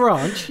grandma's. On your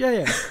ranch?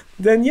 Yeah.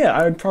 Then yeah,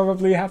 I would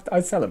probably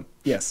I'd sell them.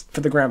 Yes, for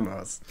the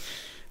grandmas.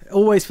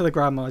 Always for the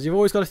grandmas. You've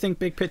always got to think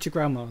big picture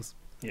grandmas.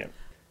 Yeah.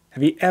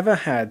 Have you ever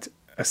had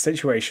a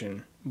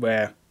situation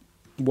where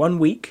one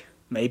week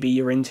maybe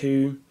you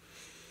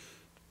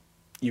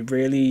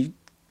really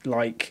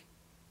like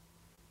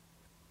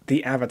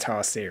the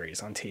Avatar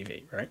series on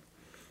TV, right?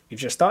 You've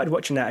just started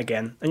watching that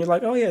again, and you're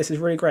like, oh yeah, this is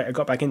really great. I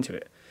got back into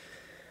it.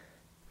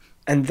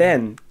 And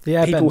then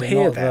The people Airbender,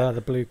 hear not that.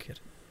 the blue kid.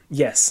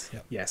 Yes.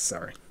 Yep. Yes,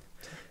 sorry.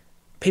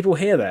 People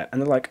hear that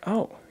and they're like,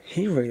 oh,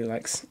 he really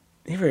likes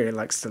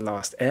the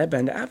last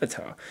Airbender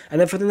Avatar. And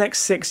then for the next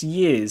 6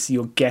 years,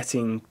 you're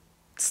getting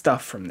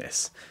stuff from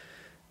this.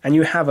 And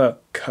you have a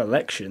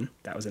collection,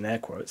 that was in air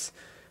quotes,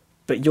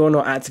 but you're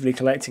not actively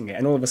collecting it.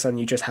 And all of a sudden,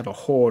 you just have a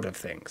hoard of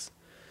things.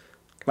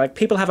 Like,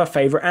 people have a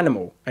favourite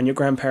animal, and your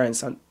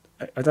grandparents aren't.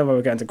 I don't know if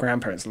we're going to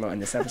grandparents a lot in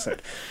this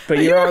episode, but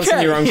your aunts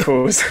and your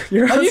uncles. Are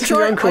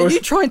you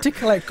trying to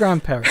collect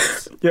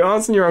grandparents? Your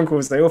aunts and your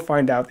uncles, they all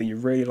find out that you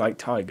really like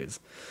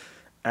tigers.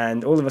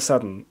 And all of a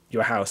sudden,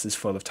 your house is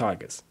full of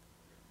tigers.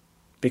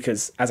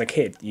 Because as a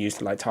kid, you used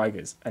to like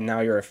tigers, and now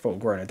you're a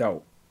full-grown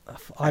adult.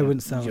 I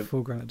wouldn't sound a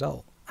full-grown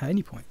adult at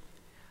any point.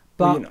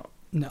 Well, But you're not.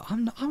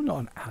 no, I'm not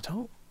an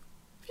adult.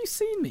 Have you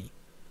seen me?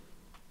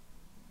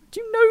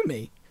 Do you know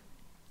me?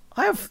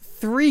 I have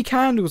 3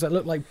 candles that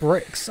look like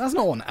bricks. That's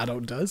not what an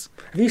adult does.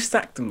 Have you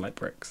stacked them like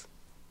bricks?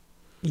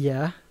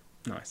 Yeah.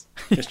 Nice.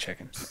 Just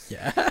checking.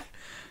 Yeah.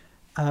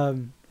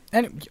 And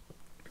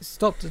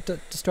stop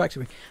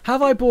distracting me.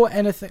 Have I bought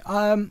anything?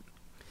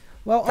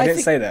 Well, I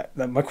didn't say that.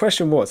 My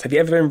question was, have you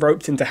ever been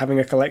roped into having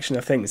a collection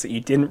of things that you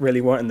didn't really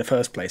want in the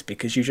first place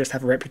because you just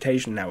have a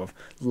reputation now of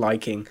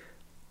liking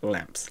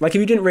lamps? Like, if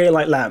you didn't really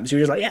like lamps, you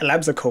were just like, yeah,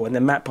 lamps are cool, and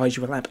then Matt buys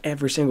you a lamp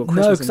every single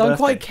Christmas No, and because I'm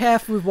quite birthday.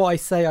 careful with what I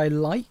say I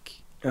like.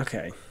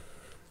 Okay.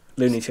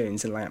 Looney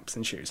Tunes and lamps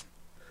and shoes.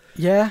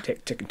 Yeah.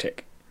 Tick, tick, and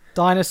tick.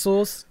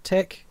 Dinosaurs,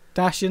 tick.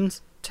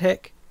 Dachshunds,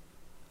 tick.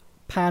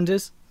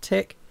 Pandas,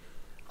 tick.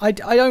 I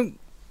don't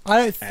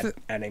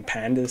Adding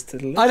pandas to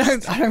the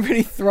list. I don't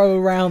really throw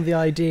around the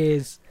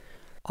ideas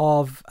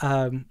of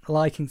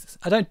liking.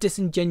 I don't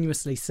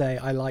disingenuously say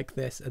I like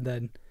this, and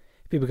then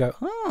people go,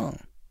 "Oh,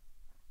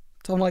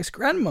 Tom likes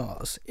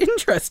grandmas.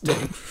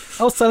 Interesting.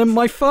 I'll sell him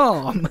my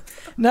farm."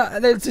 No,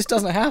 it just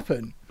doesn't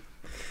happen.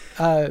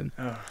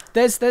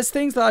 There's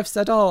things that I've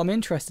said, "Oh, I'm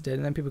interested in,"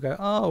 and then people go,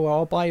 "Oh, well,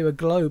 I'll buy you a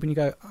globe," and you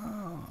go,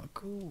 "Oh,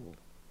 cool.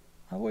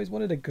 I've always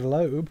wanted a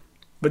globe."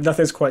 But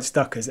nothing's quite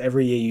stuck, because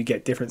every year you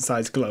get different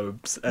sized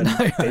globes, and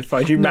they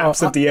find you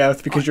maps of the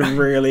Earth because you're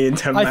really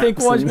into maps. I think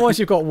once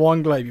you've got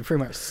one globe, you're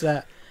pretty much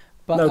set.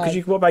 But no,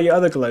 because what about your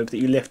other globe that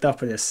you lift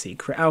up and there's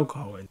secret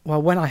alcohol in?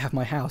 well, when I have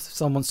my house, if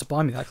someone wants to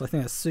buy me that, because I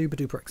think that's super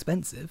duper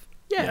expensive.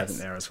 Yeah, Yes.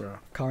 isn't there as well?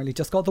 Currently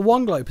just got the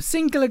one globe, a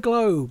singular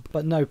globe.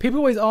 But no, people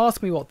always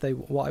ask me what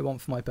I want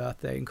for my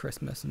birthday and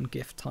Christmas and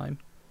gift time.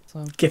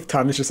 So Gift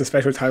time is just a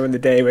special time in the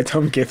day where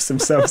Tom gifts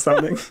himself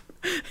something.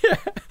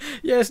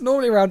 yeah, it's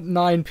normally around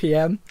 9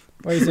 p.m.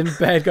 where he's in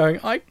bed going,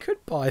 I could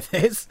buy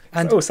this.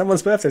 And Oh,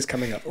 someone's birthday's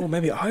coming up. Oh,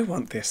 maybe I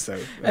want this though.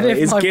 And Oh, if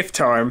it's my- gift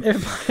time.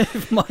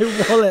 if my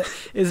wallet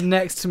is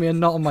next to me and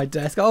not on my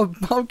desk, I'll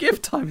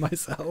gift time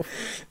myself.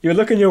 You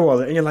look in your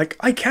wallet and you're like,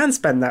 I can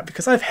spend that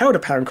because I've held a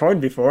pound coin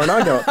before and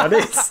I know what that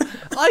is.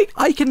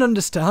 I can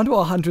understand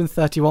what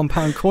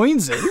 £131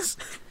 coins is.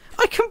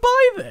 I can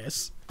buy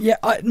this. Yeah,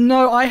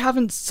 I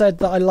haven't said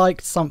that I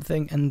liked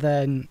something and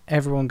then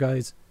everyone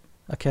goes,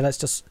 okay, let's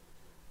just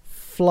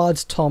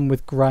flood Tom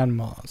with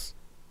grandmas.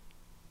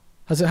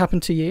 Has it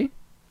happened to you?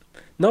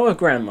 Not with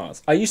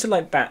grandmas. I used to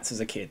like bats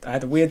as a kid. I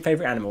had a weird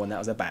favourite animal and that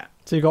was a bat.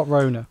 So you got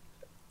Rona.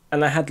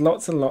 And I had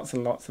lots and lots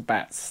and lots of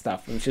bats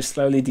stuff, and it's just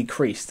slowly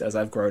decreased as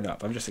I've grown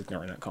up. I'm just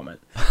ignoring that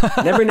comment.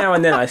 And every now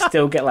and then I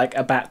still get like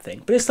a bat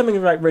thing, but it's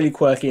something like really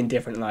quirky and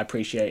different, and I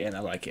appreciate it and I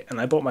like it. And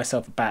I bought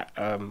myself a bat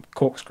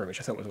corkscrew, which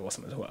I thought was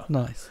awesome as well,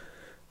 Nice.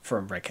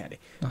 from Red Candy.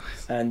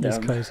 Nice. And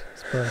East Coast.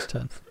 Spurs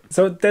turn.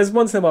 so there's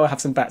once in a while I have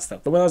some bat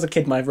stuff, but when I was a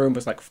kid, my room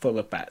was like full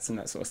of bats and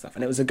that sort of stuff,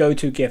 and it was a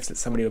go-to gift that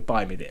somebody would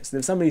buy me this. And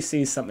if somebody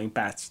sees something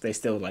bats, they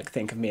still like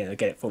think of me and they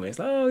get it for me. It's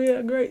like, oh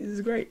yeah, great, this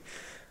is great.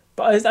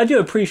 But I do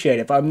appreciate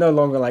it, but I'm no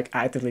longer like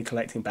actively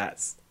collecting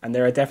bats. And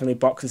there are definitely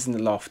boxes in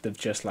the loft of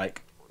just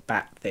like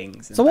bat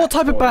things. And So what bat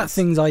type of bat toys.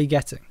 things are you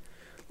getting?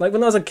 Like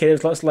when I was a kid, there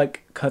was lots of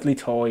like cuddly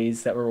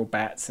toys that were all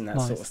bats and that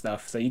Nice. sort of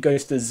stuff. So you go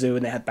to the zoo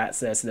and they had bats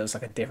there, so there was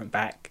like a different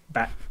bat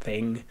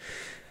thing.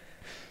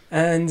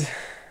 And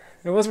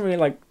it wasn't really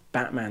like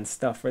Batman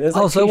stuff. Right? There's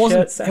like So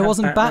t-shirts that it have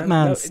wasn't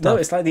Batman no, stuff. No,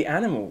 it's like the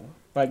animal,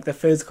 like the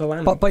physical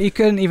animal. But you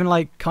couldn't even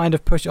like kind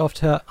of push it off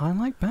to her. I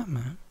like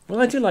Batman. Well,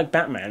 I do like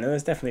Batman, and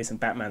there's definitely some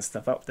Batman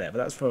stuff up there, but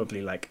that's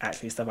probably like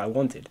actually stuff I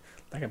wanted,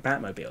 like a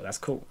Batmobile. That's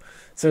cool.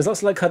 So there's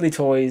lots of like cuddly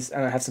toys,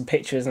 and I have some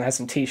pictures, and I have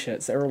some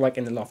T-shirts that are all like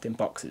in the loft in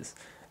boxes.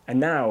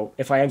 And now,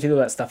 if I emptied all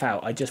that stuff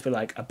out, I'd just be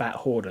like a bat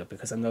hoarder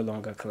because I'm no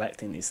longer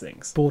collecting these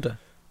things. Border.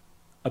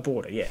 A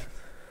border, yeah.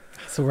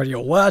 It's already a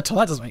word.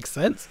 That doesn't make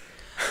sense.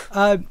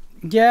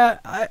 Yeah,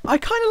 I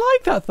kind of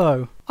like that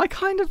though. I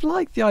kind of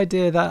like the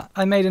idea that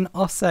I made an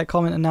offset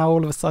comment and now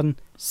all of a sudden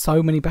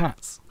so many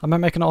bats. I might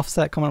make an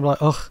offset comment like,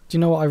 ugh, do you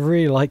know what I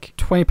really like?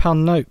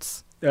 £20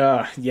 notes.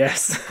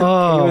 Yes.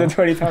 Oh. Even the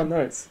 £20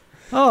 notes.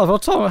 Oh, well,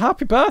 Tom,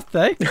 happy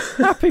birthday.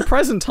 Happy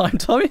present time,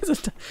 Tommy.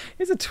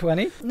 It's a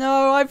 20.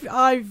 No,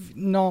 I've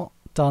not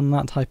done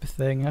that type of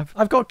thing.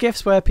 I've got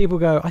gifts where people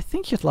go, I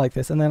think you'd like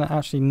this, and then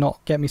actually not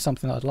get me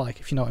something that I'd like,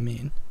 if you know what I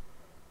mean.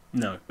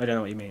 No, I don't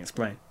know what you mean.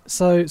 Explain.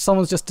 So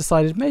someone's just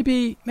decided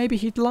maybe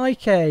he'd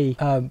like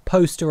a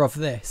poster of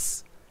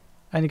this,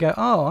 and you go,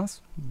 oh,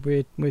 that's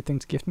a weird thing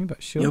to gift me,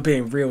 but sure. You're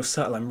being real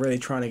subtle. I'm really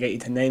trying to get you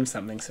to name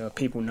something so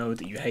people know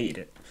that you hated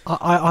it.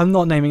 I'm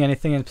not naming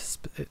anything in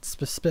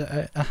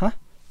specific.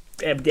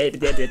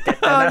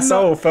 That's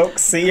all,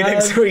 folks. See you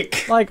next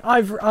week. Like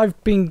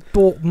I've been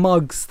bought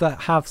mugs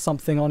that have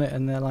something on it,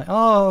 and they're like,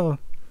 oh,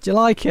 do you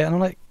like it? And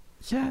I'm like,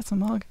 yeah, it's a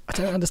mug. I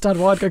don't understand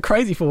why I'd go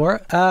crazy for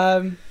it.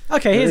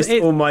 Okay, here's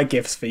all my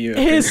gifts for you.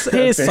 Here's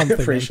something.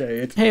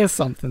 Appreciated. Here's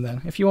something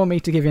then. If you want me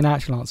to give you an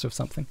actual answer of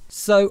something,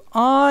 so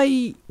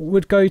I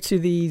would go to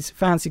these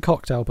fancy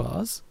cocktail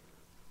bars,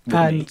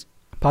 Me.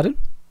 Pardon?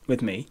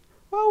 With me.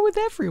 Well, with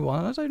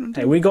everyone. I don't.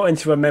 Hey, we got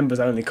into a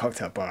members-only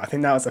cocktail bar. I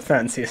think that was the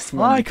fanciest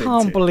one. I we've been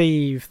can't to.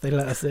 believe they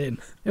let us in.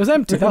 It was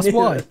empty. That's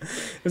why. It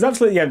was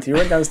absolutely empty. We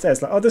went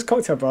downstairs, like, oh, this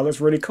cocktail bar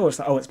looks really cool. It's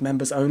like, oh, it's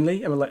members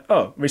only. And we're like,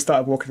 oh, we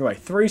started walking away.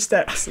 3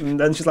 steps. And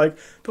then she's like,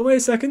 but wait a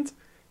second.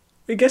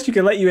 I guess you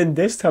can let you in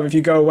this time if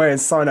you go away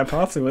and sign up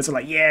afterwards. We're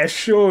like, yeah,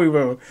 sure we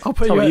will. I'll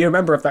put Tommy, you. you a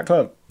member of that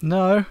club?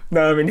 No,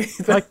 No, me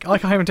neither. I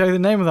can't even tell you the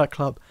name of that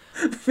club.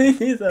 Me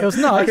neither. It was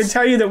I nice. can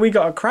tell you that we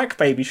got a crack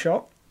baby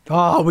shot.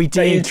 Oh, we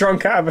That you did.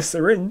 drunk out of a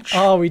syringe.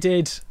 Oh, we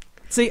did.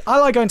 See, I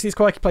like going to these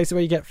quirky places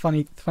where you get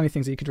funny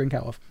things that you can drink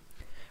out of,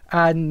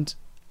 and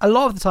a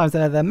lot of the times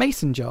they're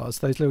mason jars,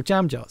 those little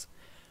jam jars.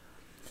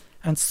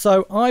 And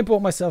so I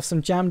bought myself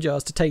some jam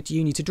jars to take to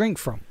uni to drink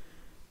from,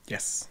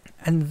 Yes.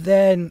 and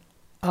then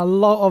a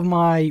lot of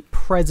my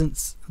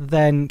presents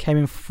then came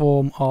in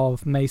form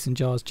of mason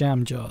jars,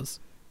 jam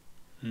jars.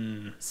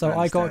 So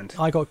I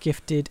got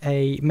gifted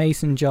a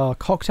mason jar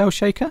cocktail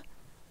shaker,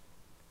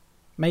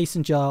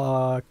 mason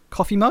jar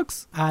coffee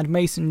mugs, and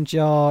mason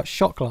jar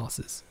shot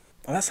glasses.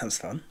 Oh, that sounds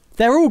fun.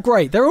 They're all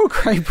great. They're all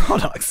great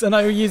products, and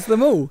I use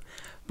them all.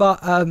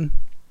 But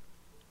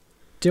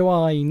do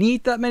I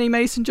need that many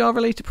mason jar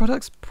related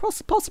products?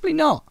 Possibly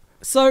not.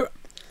 So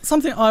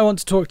something I want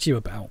to talk to you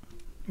about,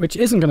 which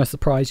isn't going to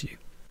surprise you.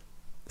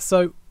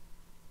 So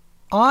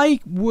I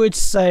would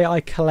say I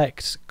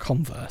collect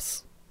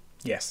Converse.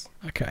 Yes.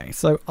 Okay,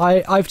 so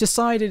I've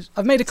decided,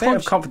 I've made a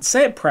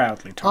Say it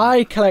proudly, Tom.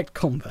 I collect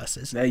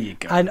Converses. There you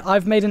go. And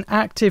I've made an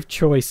active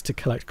choice to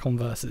collect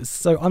Converses.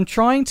 So I'm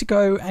trying to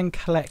go and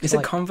collect. Is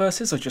it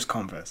Converses or just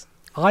Converse?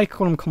 I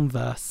call them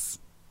Converse.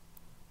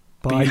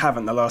 But you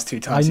haven't the last 2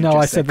 times. I know, You've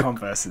I just said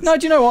Converses. No,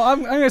 do you know what?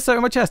 I'm going to say it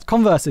on my chest.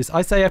 Converses.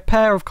 I say a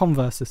pair of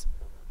Converses.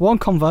 One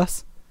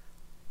Converse.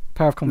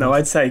 Pair of Converse. No,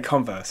 I'd say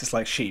Converse. It's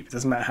like sheep. It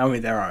doesn't matter how many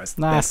there are.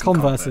 Nah, there's some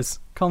Converses.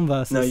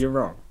 Converses. No, you're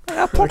wrong.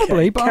 Yeah,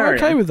 probably, but I'm carry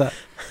okay on. with that.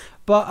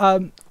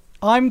 But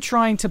I'm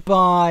trying to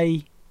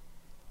buy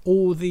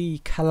all the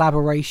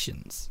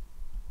collaborations.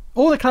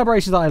 All the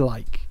collaborations that I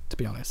like, to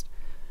be honest.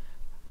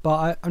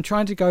 But I'm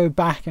trying to go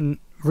back and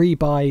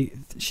re-buy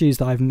shoes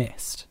that I've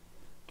missed.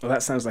 Well,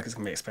 that sounds like it's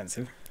going to be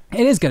expensive.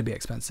 It is going to be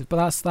expensive, but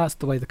that's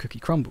the way the cookie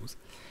crumbles.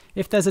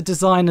 If there's a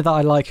designer that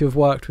I like who have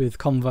worked with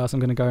Converse, I'm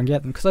going to go and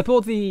get them. Because I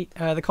bought the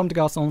Comme des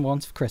Garçons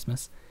ones for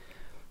Christmas.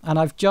 And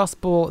I've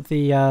just bought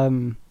the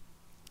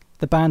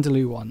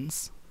Bandaloo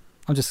ones.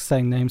 I'm just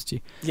saying names to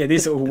you. Yeah,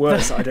 these are all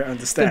words that I don't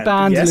understand. The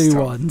but yes, Bandaloo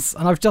Tom. ones.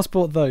 And I've just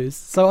bought those.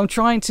 So I'm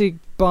trying to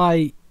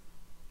buy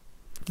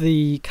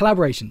the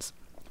collaborations.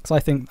 Because I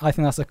think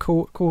that's a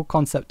cool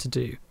concept to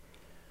do.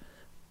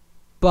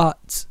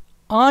 But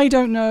I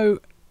don't know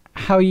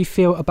how you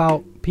feel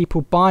about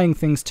people buying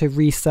things to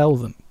resell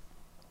them.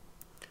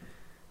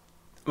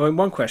 Well,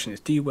 one question is,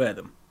 do you wear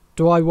them?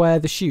 Do I wear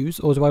the shoes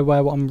or do I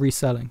wear what I'm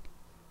reselling?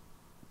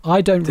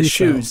 I don't The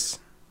resell. shoes.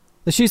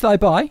 The shoes that I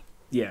buy?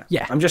 Yeah.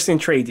 Yeah. I'm just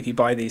intrigued if you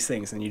buy these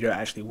things and you don't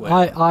actually wear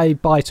them. I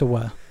buy to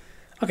wear.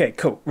 Okay,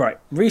 cool. Right.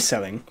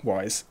 Reselling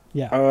wise,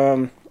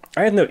 Yeah.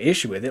 I have no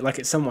issue with it, like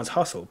it's someone's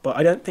hustle, but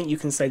I don't think you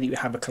can say that you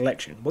have a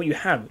collection. What you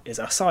have is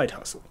a side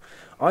hustle.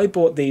 I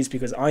bought these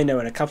because I know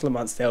in a couple of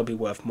months they'll be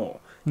worth more.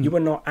 You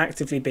are not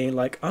actively being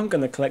like, I'm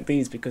going to collect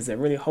these because they're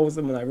really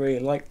wholesome and I really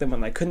like them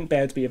and I couldn't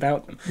bear to be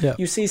without them. Yeah.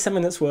 You see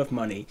something that's worth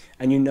money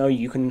and you know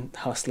you can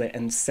hustle it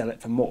and sell it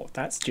for more.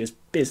 That's just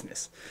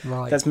business.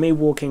 Right. That's me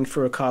walking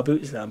through a car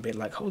boot sale and being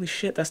like, holy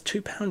shit, that's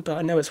 £2, but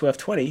I know it's worth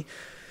 20.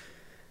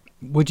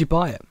 Would you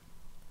buy it?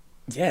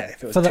 Yeah,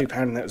 if it was For the-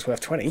 £2 and it was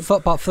worth 20.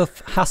 But for the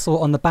hassle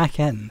on the back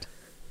end.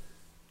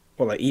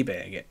 Well, like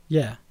eBaying it.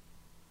 Yeah.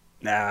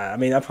 Nah, I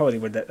mean, I probably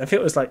would. If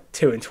it was like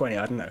 2 and 20,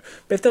 I don't know.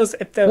 But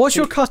if there What's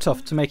your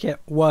cutoff to make it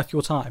worth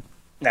your time?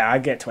 Nah, I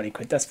get 20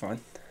 quid. That's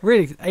fine.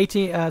 Really,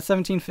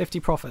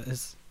 17.50 profit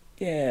is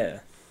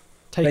Yeah.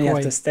 take Then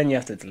away you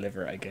have to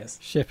deliver it, I guess.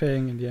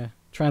 shipping and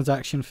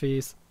transaction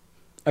fees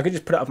I could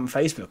just put it up on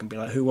Facebook and be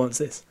like, "Who wants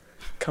this?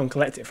 Come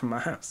collect it from my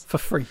house." for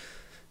free.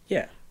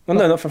 Yeah. Well,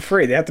 no, not for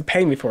free. They have to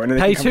pay me for it. And then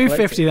Pay they can come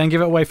collect $2.50, it. then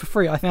give it away for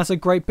free. I think that's a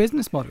great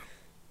business model.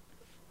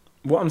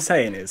 What I'm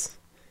saying is,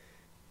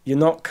 you're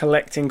not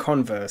collecting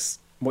Converse.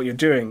 What you're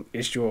doing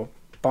is you're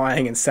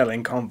buying and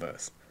selling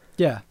Converse.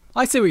 Yeah,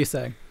 I see what you're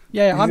saying.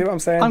 Yeah, You see what I'm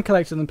saying? I'm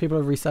collecting them. People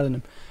are reselling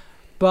them.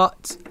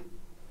 But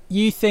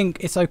you think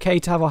it's okay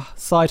to have a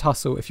side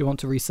hustle if you want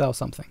to resell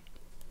something?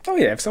 Oh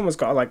yeah, if someone's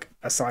got like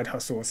a side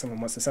hustle or someone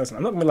wants to sell something,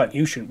 I'm not gonna be like,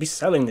 you shouldn't be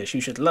selling this. You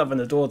should love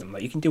and adore them.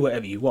 Like you can do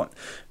whatever you want.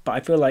 But I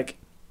feel like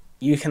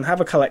you can have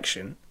a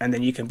collection and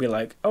then you can be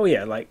like, oh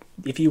yeah, like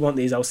if you want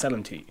these, I'll sell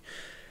them to you.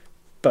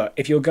 But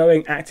if you're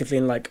going actively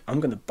and like, I'm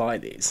gonna buy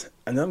these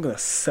and then I'm gonna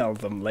sell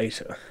them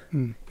later,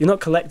 you're not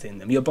collecting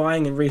them. You're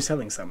buying and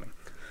reselling something.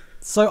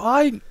 So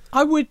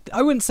I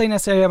wouldn't say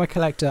necessarily I'm a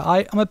collector.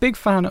 I'm a big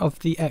fan of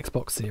the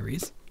Xbox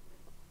series.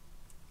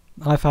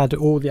 I've had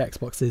all the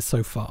Xboxes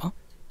so far.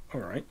 All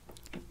right.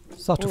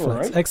 Such a All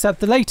flex. right. Except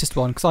the latest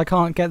one, because I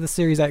can't get the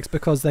Series X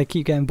because they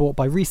keep getting bought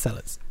by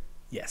resellers.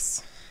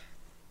 Yes.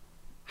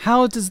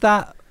 How does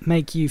that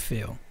make you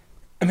feel?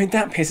 I mean,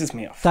 that pisses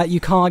me off. That you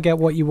can't get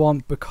what you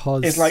want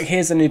because... It's like,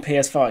 here's a new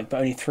PS5, but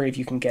only 3 of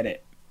you can get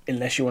it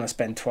unless you want to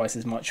spend twice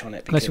as much on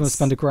it. unless you want to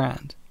spend because-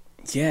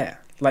 $1,000. Yeah.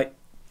 Like,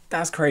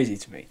 that's crazy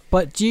to me.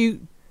 But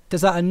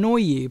does that annoy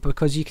you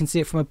because you can see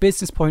it from a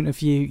business point of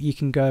view? You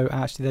can go,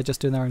 actually, they're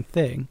just doing their own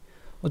thing.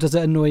 Or does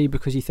it annoy you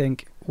because you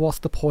think, what's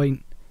the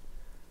point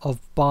of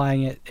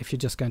buying it if you're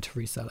just going to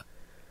resell it?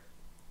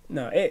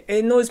 No, it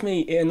annoys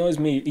me. It annoys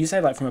me. You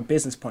say like from a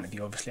business point of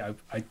view. Obviously,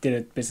 I did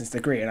a business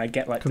degree and I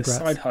get like Congrats.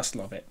 the side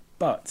hustle of it.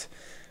 But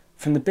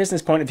from the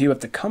business point of view of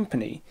the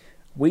company,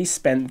 we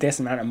spent this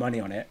amount of money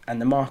on it,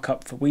 and the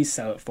markup for we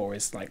sell it for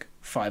is like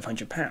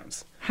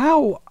 £500.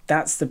 How?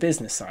 That's the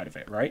business side of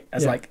it, right?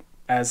 As Yeah. like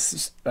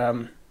as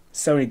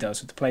Sony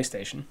does with the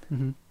PlayStation.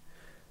 Mhm.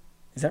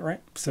 Is that right?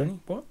 Sony?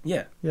 What?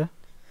 Yeah. Yeah.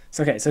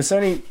 So okay, so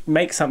Sony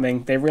makes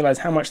something, they realize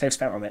how much they've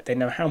spent on it, they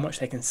know how much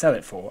they can sell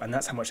it for, and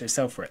that's how much they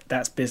sell for it.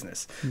 That's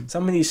business.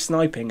 Somebody's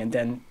sniping and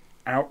then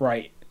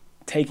outright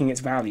taking its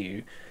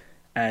value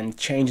and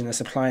changing the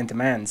supply and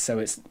demand, so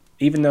it's,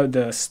 even though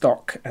the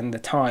stock and the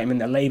time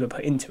and the labour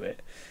put into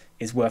it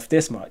is worth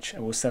this much,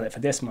 and we'll sell it for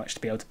this much to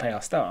be able to pay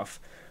our staff,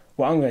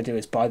 what I'm going to do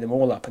is buy them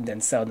all up and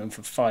then sell them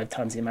for 5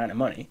 times the amount of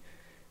money.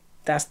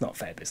 That's not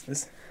fair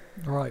business.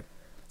 Right.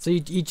 So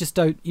you just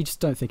don't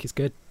think it's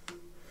good?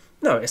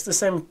 No, it's the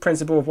same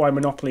principle of why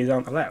monopolies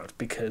aren't allowed,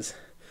 because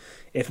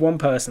if one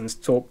person's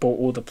bought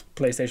all the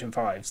PlayStation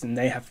 5s, then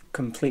they have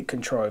complete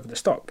control over the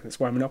stock. That's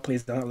why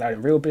monopolies aren't allowed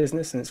in real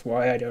business, and it's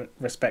why I don't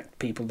respect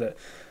people that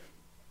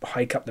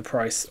hike up the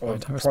price I of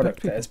don't a respect product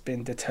people. that has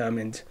been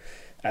determined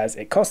as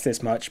it costs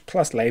this much,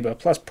 plus labour,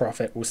 plus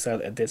profit, we'll sell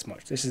it at this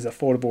much. This is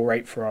affordable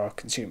rate for our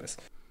consumers.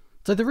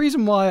 So the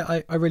reason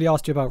why I really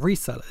asked you about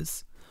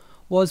resellers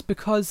was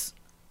because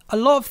a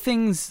lot of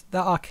things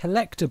that are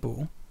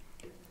collectible,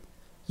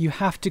 you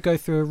have to go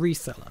through a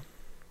reseller.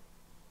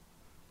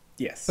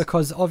 Yes.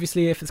 Because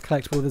obviously if it's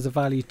collectible, there's a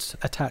value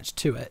attached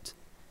to it.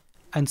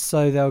 And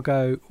so they'll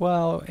go,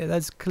 well,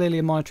 there's clearly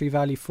a monetary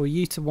value for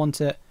you to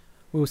want it.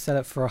 We'll sell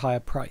it for a higher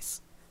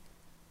price.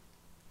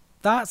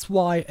 That's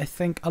why I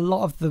think a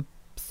lot of the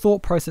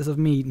thought process of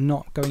me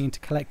not going into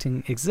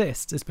collecting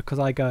exists, is because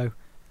I go,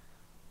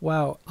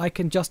 well, I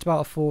can just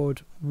about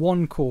afford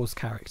one cause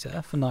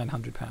character for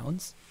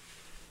 £900.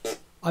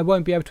 I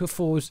won't be able to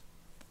afford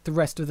the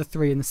rest of the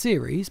 3 in the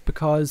series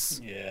because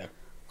Yeah.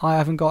 I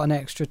haven't got an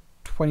extra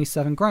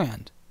 27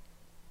 grand.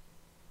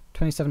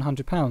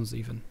 £2,700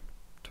 even.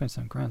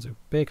 27 grand's a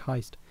big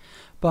heist.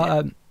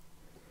 But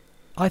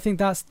I think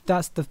that's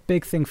the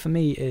big thing for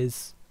me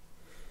is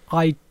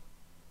I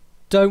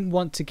don't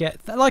want to get,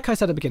 like I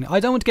said at the beginning, I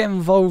don't want to get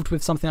involved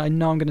with something I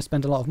know I'm going to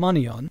spend a lot of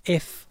money on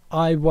if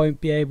I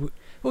won't be able.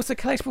 Also,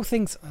 collectible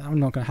things. I'm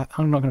not going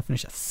to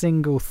finish a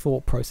single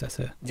thought process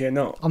here. You're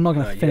not. I'm not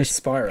going to You're finish.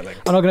 spiralling.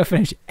 I'm not going to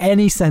finish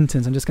any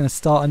sentence. I'm just going to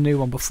start a new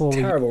one before we.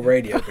 Terrible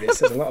radio, but it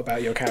says a lot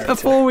about your character.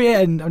 Before we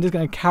end, I'm just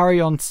going to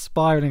carry on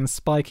spiraling and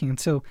spiking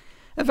until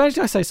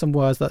eventually I say some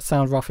words that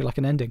sound roughly like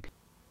an ending.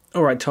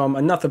 All right, Tom,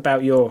 enough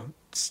about your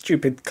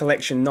stupid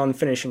collection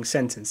non-finishing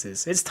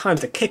sentences. It's time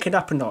to kick it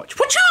up a notch.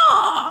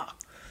 Whatcha!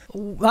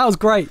 That was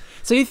great.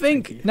 So you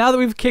think now that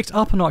we've kicked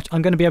up a notch,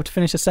 I'm going to be able to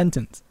finish a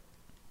sentence?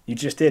 You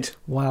just did.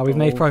 Wow, we've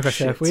made progress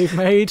here.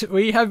 shit.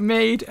 We have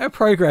made a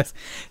progress.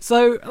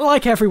 So,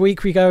 like every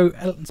week, we go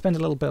and spend a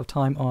little bit of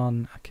time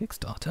on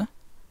Kickstarter.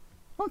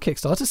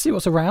 See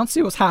what's around,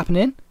 see what's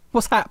happening.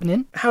 What's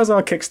happening? How's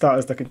our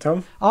Kickstarters looking,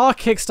 Tom? Our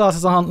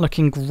Kickstarters aren't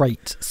looking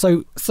great.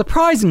 So,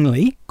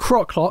 surprisingly,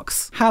 Croc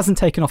Clocks hasn't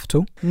taken off at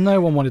all. No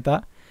one wanted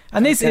that.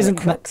 And this isn't...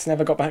 Crocs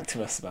never got back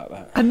to us about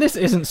that. And this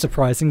isn't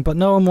surprising, but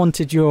no one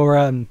wanted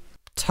your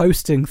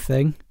toasting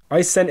thing.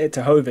 I sent it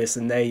to Hovis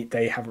and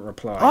they haven't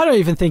replied. I don't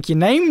even think you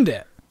named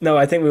it. No,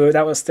 I think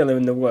that was still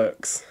in the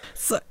works.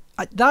 So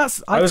I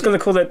was going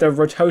to call it the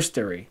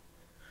Rotoastery.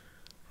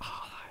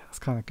 That's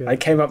kind of good. I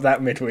came up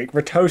that midweek.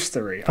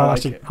 Rotoastery. I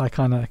like it. I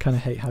kind of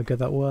hate how good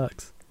that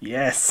works.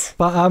 Yes.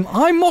 But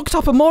I mocked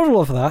up a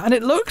model of that, and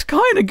it looked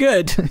kind of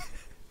good.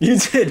 You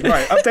did,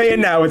 right. Update it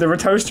now with the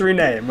Rotoastery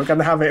name. We're going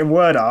to have it in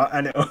word art,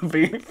 and it'll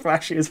be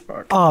flashy as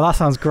fuck. Oh, that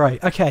sounds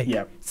great. Okay.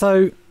 Yeah.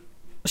 So,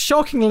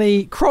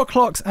 shockingly, Croc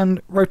Clocks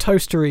and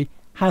Rotoastery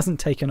hasn't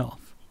taken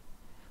off.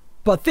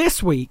 But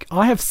this week,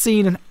 I have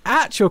seen an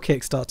actual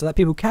Kickstarter that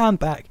people can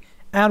back,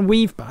 and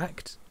we've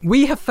backed.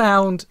 We have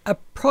found a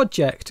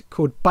project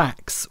called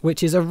Backs,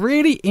 which is a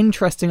really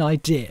interesting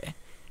idea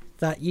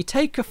that you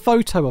take a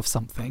photo of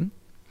something,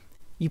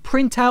 you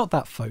print out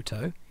that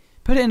photo,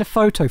 put it in a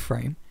photo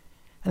frame,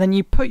 and then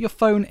you put your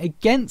phone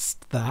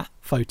against that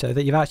photo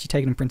that you've actually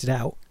taken and printed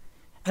out,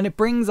 and it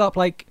brings up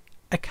like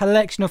a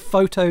collection of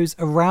photos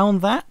around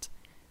that.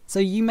 So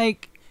you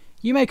make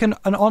an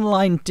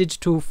online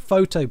digital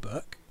photo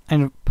book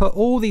and put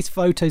all these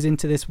photos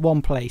into this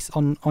one place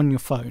on your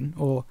phone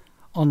or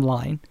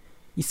online.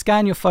 You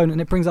scan your phone and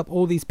it brings up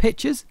all these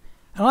pictures,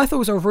 and I thought it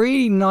was a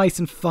really nice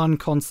and fun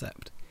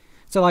concept.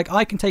 So like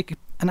I can take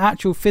an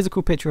actual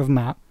physical picture of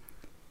Matt,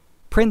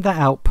 print that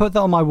out, put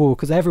that on my wall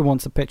because everyone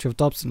wants a picture of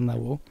Dobson on their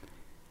wall,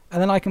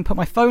 and then I can put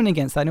my phone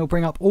against that and it'll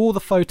bring up all the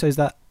photos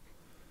that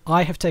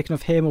I have taken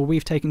of him or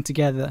we've taken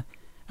together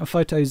and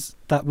photos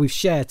that we've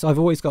shared. So I've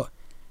always got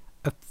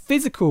a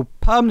physical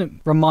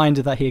permanent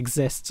reminder that he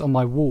exists on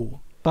my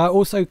wall, but it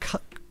also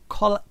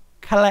collates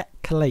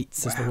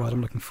is the word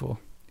I'm looking for.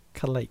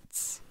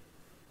 Collates.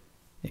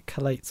 It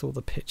collates all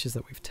the pictures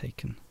that we've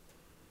taken.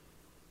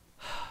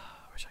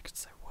 I wish I could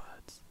say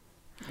words.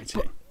 Me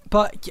too.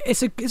 But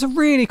it's a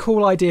really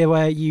cool idea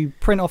where you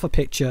print off a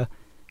picture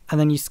and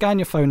then you scan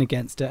your phone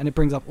against it and it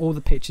brings up all the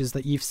pictures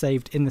that you've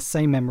saved in the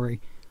same memory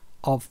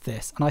of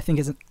this. And I think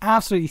it's an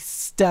absolutely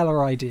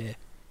stellar idea.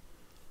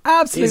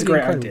 Absolutely It's a great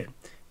incredible. idea.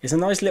 It's a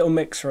nice little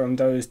mix from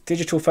those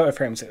digital photo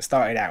frames that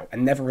started out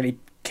and never really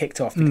kicked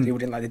off because people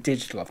didn't like the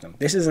digital of them.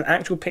 This is an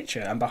actual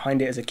picture and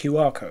behind it is a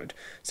QR code.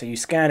 So you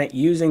scan it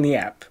using the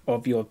app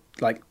of your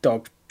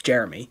dog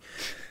Jeremy.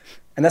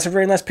 And that's a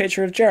really nice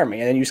picture of Jeremy.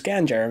 And then you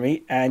scan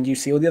Jeremy and you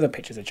see all the other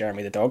pictures of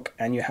Jeremy the dog,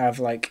 and you have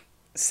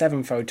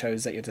 7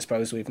 photos at your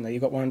disposal, even though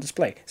you've got one on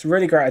display. It's a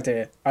really great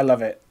idea. I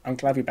love it. I'm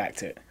glad we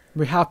backed it.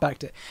 We have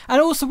backed it.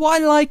 And also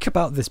what I like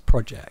about this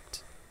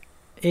project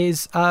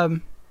is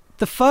the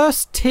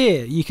first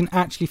tier you can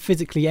actually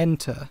physically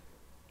enter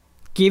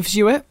gives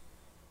you it.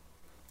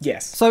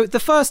 Yes. So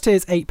the first tier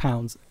is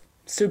 £8.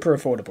 Super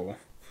affordable.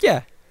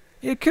 Yeah.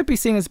 It could be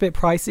seen as a bit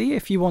pricey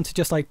if you want to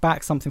just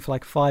back something for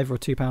 £5 or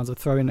 £2 or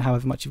throw in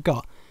however much you've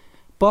got.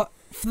 But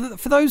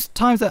for those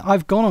times that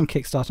I've gone on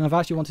Kickstarter and I've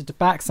actually wanted to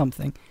back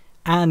something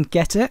and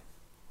get it.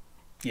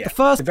 Yeah.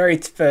 The very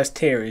first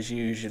tier is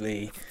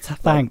usually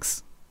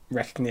thanks.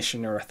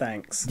 Recognition or a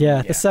thanks.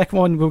 Yeah. The second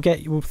one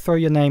we'll throw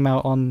your name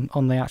out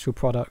on the actual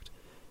product.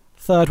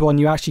 Third one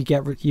you actually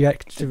get the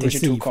digital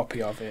receive.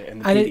 copy of it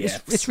and the And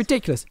PDFs. it's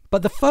ridiculous.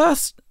 But the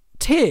first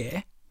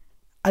tier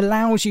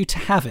allows you to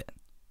have it.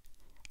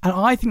 And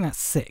I think that's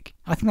sick.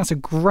 I think that's a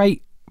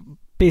great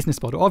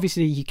business model.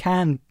 Obviously, you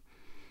can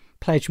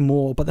pledge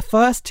more, but the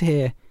first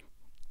tier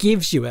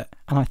gives you it.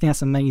 And I think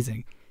that's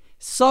amazing.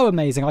 So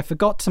amazing. I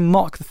forgot to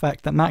mock the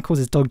fact that Matt calls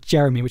his dog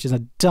Jeremy, which is a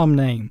dumb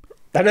name.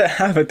 I don't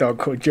have a dog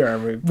called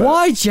Jeremy. But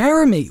Why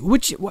Jeremy?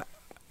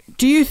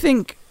 Do you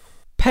think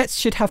pets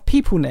should have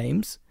people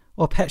names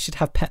or pets should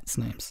have pets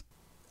names?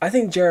 I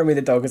think Jeremy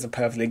the dog is a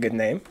perfectly good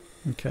name.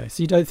 Okay,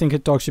 so you don't think a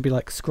dog should be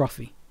like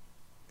Scruffy?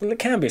 Well, it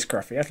can be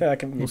Scruffy. I feel like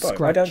it can be Or both. I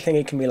Scratch. don't think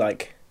it can be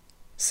like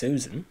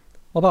Susan.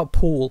 What about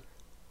Paul?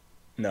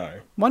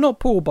 No. Why not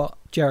Paul but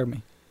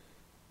Jeremy?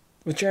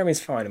 Well, Jeremy's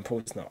fine and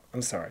Paul's not.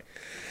 I'm sorry.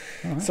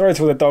 All right. Sorry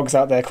to all the dogs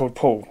out there called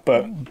Paul,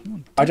 but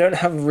I don't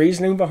have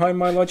reasoning behind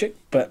my logic,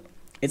 but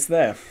it's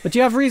there. But do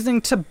you have reasoning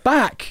to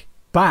back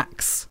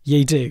backs?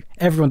 You do.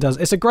 Everyone does.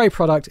 It's a great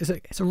product.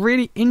 It's a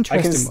really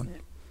interesting one.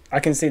 I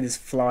can see this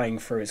flying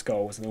through its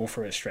goals and all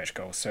through its stretch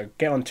goals. So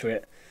get onto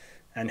it,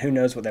 and who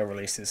knows what they'll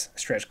release as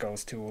stretch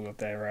goals to all of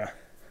their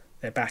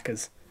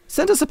backers.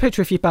 Send us a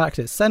picture if you backed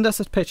it. Send us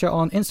a picture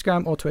on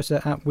Instagram or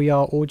Twitter at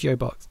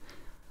WeAreAudioBox.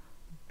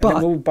 And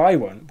then we'll buy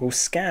one, we'll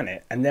scan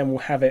it, and then we'll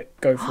have it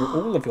go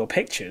through all of your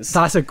pictures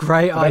That's a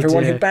great of idea.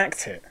 everyone who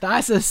backed it.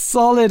 That's a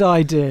solid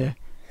idea.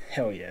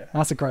 Hell yeah.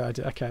 That's a great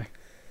idea. Okay.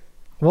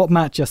 What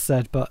Matt just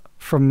said, but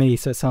from me,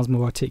 so it sounds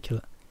more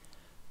articulate.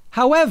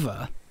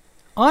 However,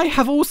 I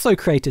have also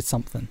created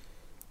something.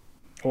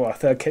 Or a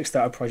third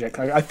Kickstarter project.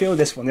 I feel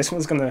this one. This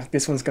one's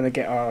gonna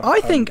get our.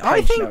 I think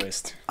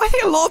noticed. I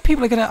think a lot of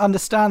people are going to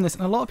understand this,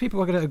 and a lot of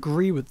people are going to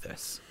agree with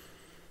this.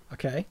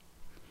 Okay,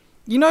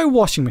 you know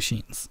washing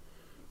machines.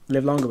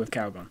 Live longer with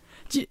Calgon.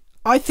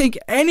 I think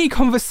any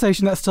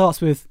conversation that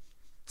starts with,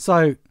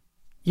 so,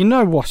 you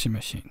know washing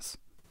machines.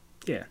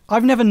 Yeah.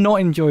 I've never not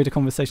enjoyed a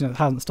conversation that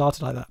hasn't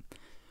started like that.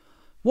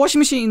 Washing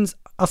machines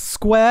are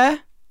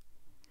square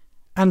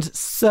and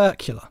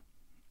circular.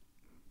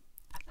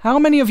 How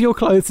many of your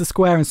clothes are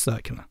square and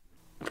circular?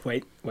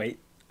 Wait.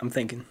 I'm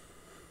thinking.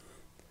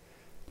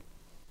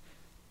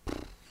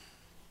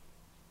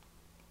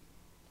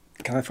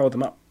 Can I fold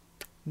them up?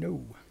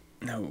 No.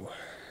 No.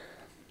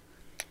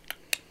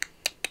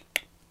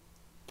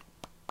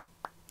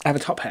 I have a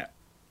top hat.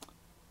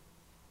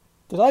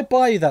 Did I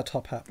buy you that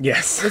top hat?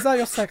 Yes. Is that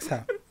your sex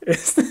hat?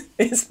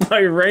 It's my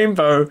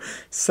rainbow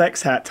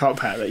sex hat top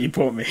hat that you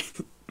bought me.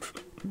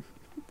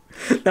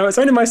 Now, it's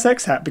only my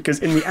sex hat because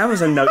in the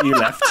Amazon note you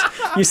left,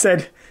 you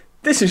said,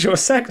 this is your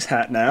sex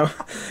hat now.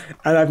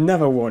 And I've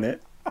never worn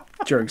it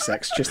during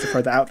sex, just to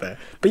throw that out there.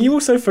 But you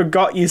also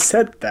forgot you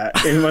said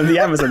that in one of the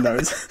Amazon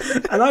notes.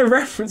 And I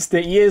referenced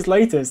it years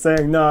later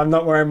saying, no, I'm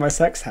not wearing my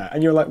sex hat.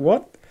 And you're like,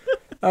 what?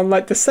 I'm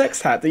like, the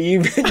sex hat that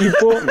you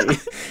bought me.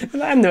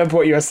 And I never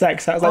bought you a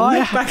sex hat. I was like,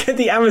 look back at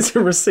the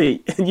Amazon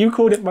receipt. And you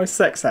called it my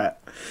sex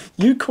hat.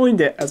 You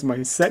coined it as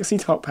my sexy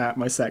top hat,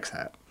 my sex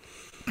hat.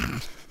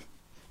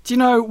 Do you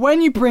know,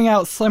 when you bring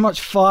out so much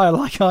fire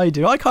like I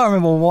do, I can't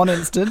remember one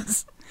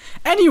instance.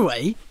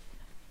 Anyway,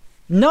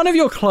 none of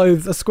your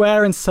clothes are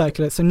square and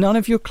circular, so none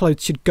of your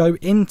clothes should go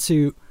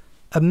into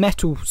a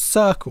metal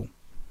circle.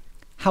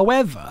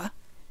 However,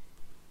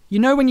 you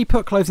know when you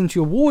put clothes into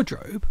your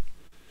wardrobe,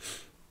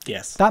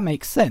 yes, that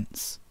makes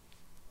sense.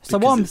 So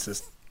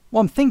because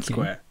what I'm thinking,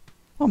 square.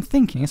 What I'm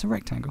thinking is a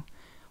rectangle.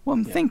 What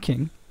I'm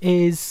thinking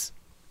is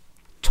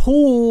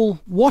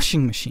tall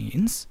washing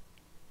machines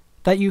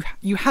that you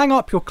hang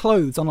up your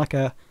clothes on like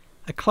a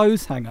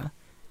clothes hanger,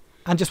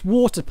 and just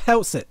water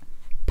pelts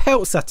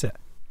at it,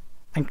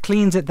 and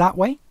cleans it that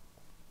way.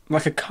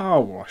 Like a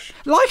car wash.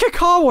 Like a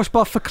car wash,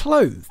 but for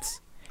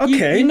clothes.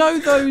 Okay. You know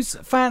those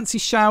fancy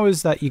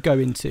showers that you go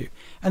into,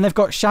 and they've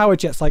got shower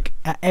jets like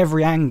at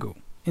every angle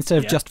instead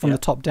of just from the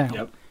top down.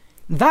 Yep.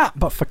 That,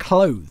 but for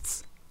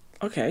clothes.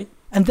 Okay.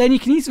 And then you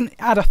can even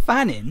add a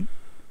fan in,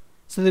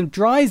 so that it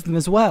dries them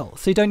as well.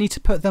 So you don't need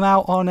to put them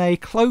out on a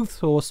clothes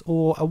horse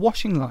or a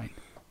washing line.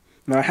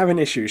 Now I have an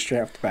issue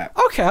straight off the bat.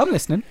 Okay, I'm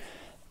listening.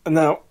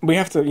 Now we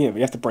have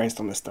to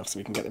brainstorm this stuff so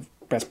we can get the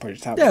best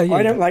project out. Yeah.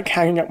 I don't like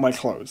hanging up my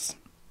clothes.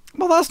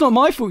 Well, that's not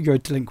my fault you're a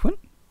delinquent.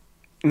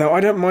 No, I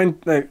don't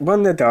mind.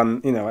 When they're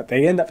done,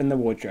 they end up in the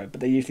wardrobe, but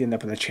they usually end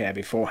up in a chair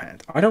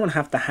beforehand. I don't want to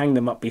have to hang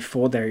them up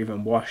before they're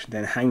even washed,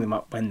 then hang them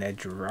up when they're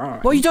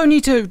dry. Well, you don't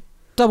need to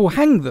double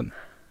hang them.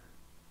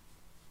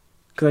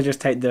 Could I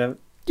just take the...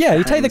 Yeah,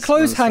 you take the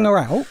clothes hanger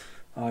out.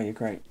 Oh, you're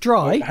great.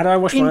 Dry. How do I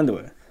wash my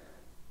underwear?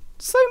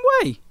 Same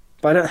way.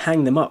 But I don't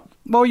hang them up.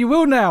 Well, you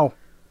will now.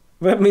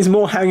 That means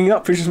more hanging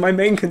up, which is my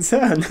main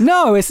concern.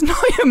 No, it's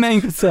not your main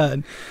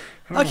concern.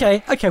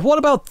 Okay, what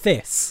about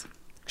this?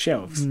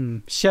 Shelves.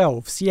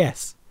 Shelves,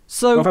 yes.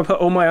 So What if I put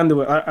all my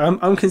underwear...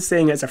 I'm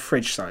considering it as a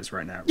fridge size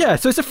right now. yeah,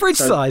 so it's a fridge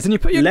size, and you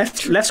put your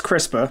Left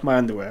crisper, my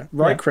underwear.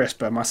 Right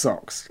crisper, my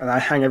socks. And I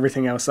hang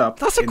everything else up.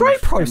 That's a in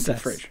great the empty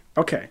process. Fridge.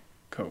 Okay,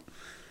 cool.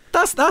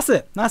 That's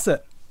it. I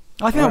think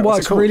Alright, that what's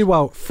works it called? really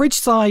well.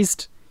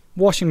 Fridge-sized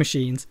washing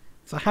machines.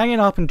 So hanging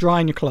up and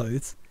drying your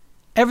clothes.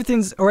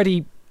 Everything's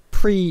already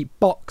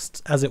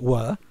pre-boxed, as it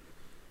were.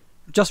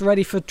 Just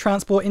ready for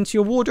transport into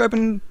your wardrobe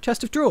and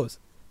chest of drawers.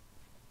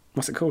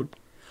 What's it called?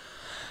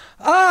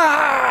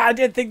 I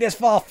didn't think this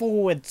far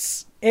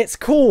forwards. It's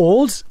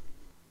called...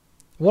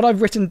 What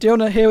I've written... Do you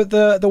want to hear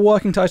the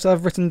working title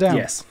I've written down?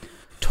 Yes.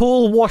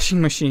 Tall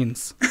washing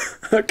machines.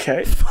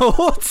 Okay.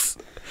 Thoughts?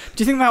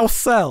 Do you think that will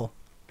sell?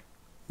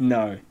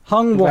 No.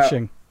 Hung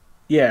washing.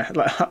 Yeah,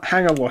 like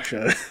hanger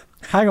washer.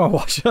 Hanger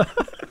washer.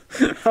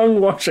 Hung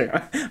washing.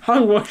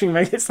 Hung washing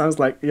makes it sound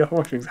like your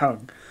washing's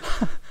hung.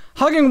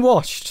 Hugging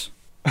washed.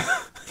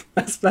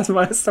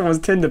 That's someone's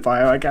Tinder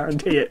bio, I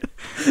guarantee it.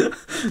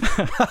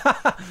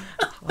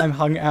 I'm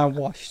hung and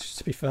washed,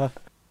 to be fair.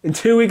 In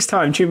 2 weeks'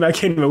 time, tune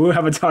back in and we'll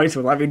have a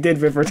title like we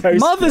did with Rotosi.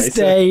 Mother's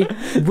Day,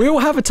 we'll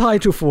have a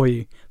title for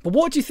you. But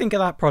what do you think of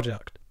that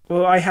project?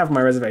 Well, I have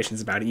my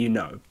reservations about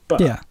it, but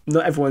Yeah.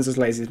 not everyone's as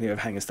lazy as me with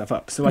hanging stuff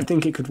up, so I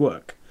think it could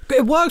work.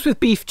 It works with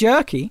beef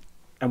jerky.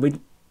 And we'd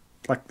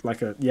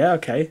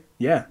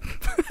yeah.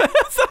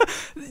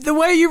 The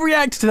way you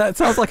reacted to that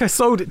sounds like I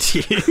sold it to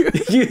you.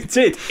 You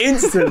did,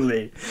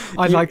 instantly.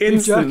 I You like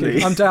beef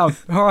jerky. I'm down.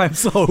 All right, I'm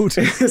sold.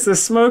 It's a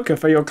smoker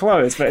for your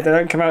clothes, but they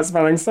don't come out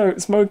smelling so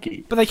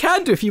smoky. But they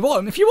can do if you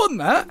want. If you want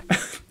that.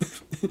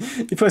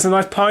 You put some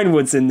nice pine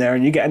woods in there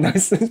and you get a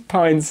nice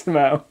pine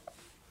smell.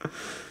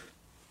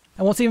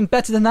 And what's even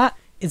better than that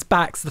is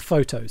Bax, the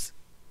photos.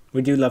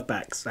 We do love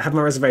Bax. I have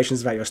my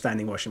reservations about your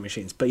standing washing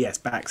machines, but yes,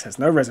 Bax has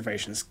no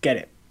reservations. Get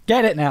it.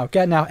 Get it now.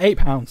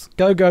 £8.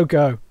 Go, go,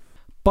 go.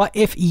 But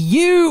if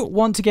you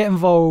want to get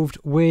involved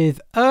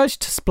with Urge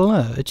to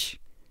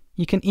Splurge,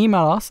 you can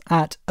email us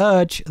at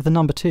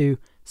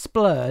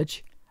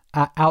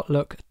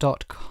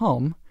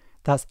urge2splurge@outlook.com.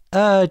 That's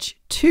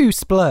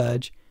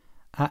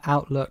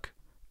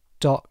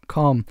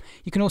urge2splurge@outlook.com.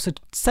 You can also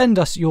send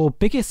us your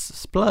biggest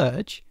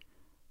splurge.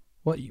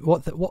 What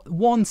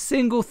one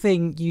single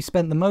thing you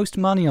spent the most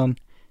money on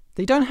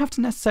that you don't have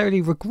to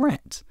necessarily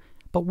regret,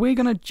 but we're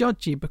going to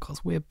judge you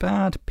because we're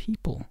bad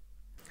people.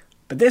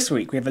 But this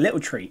week we have a little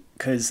treat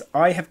because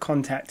I have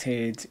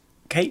contacted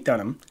Kate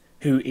Dunham,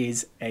 who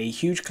is a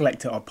huge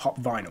collector of pop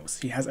vinyls.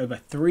 She has over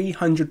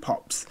 300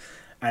 pops,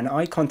 and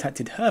I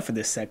contacted her for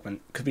this segment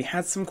because we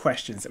had some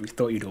questions that we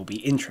thought you'd all be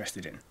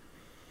interested in.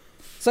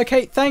 So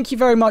Kate, thank you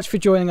very much for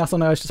joining us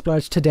on Urge to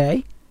Splurge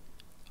today.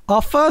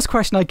 Our first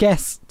question, I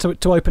guess, to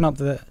open up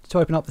the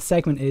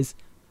segment is,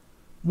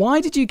 why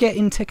did you get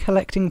into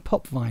collecting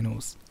pop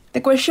vinyls?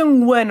 The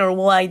question when or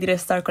why did I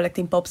start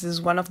collecting pops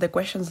is one of the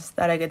questions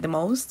that I get the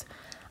most.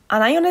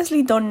 And I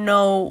honestly don't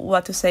know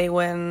what to say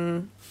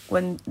when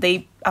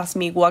they ask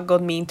me what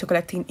got me into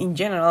collecting in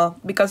general,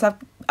 because I've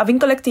been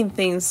collecting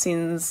things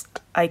since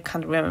I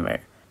can't remember.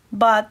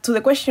 But to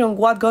the question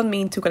what got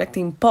me into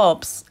collecting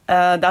pops,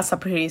 that's a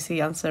pretty easy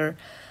answer.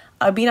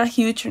 I've been a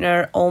huge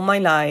nerd all my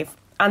life,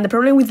 and the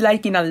problem with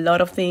liking a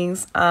lot of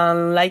things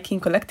and liking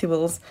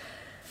collectibles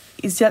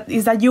is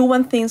that you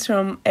want things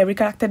from every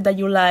character that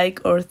you like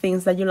or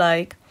things that you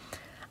like.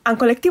 And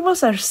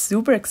collectibles are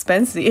super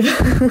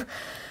expensive.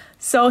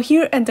 So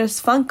here enters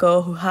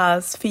Funko, who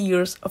has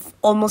figures of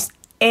almost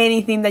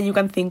anything that you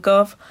can think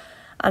of,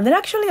 and they're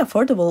actually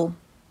affordable.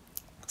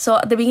 So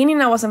at the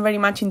beginning I wasn't very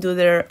much into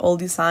their old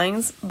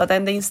designs, but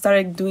then they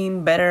started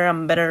doing better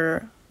and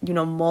better,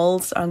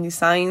 molds and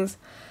designs.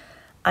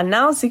 And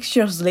now, 6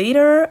 years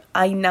later,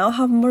 I now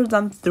have more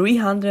than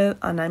 300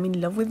 and I'm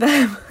in love with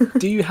them.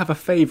 Do you have a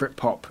favourite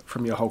pop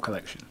from your whole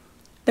collection?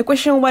 The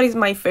question, what is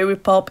my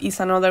favorite pop, is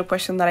another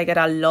question that I get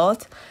a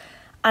lot.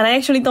 And I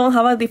actually don't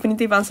have a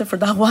definitive answer for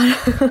that one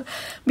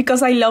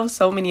because I love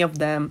so many of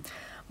them.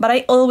 But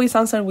I always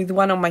answer with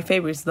one of my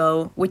favorites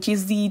though, which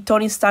is the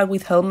Tony Stark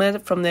with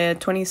helmet from the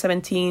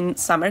 2017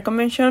 Summer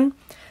Convention.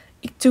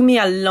 It took me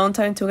a long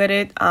time to get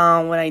it,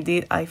 and when I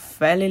did, I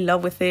fell in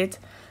love with it.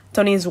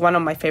 Tony is one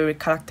of my favorite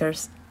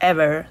characters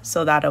ever,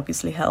 so that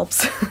obviously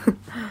helps.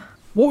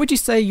 What would you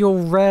say your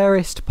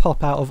rarest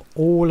pop out of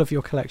all of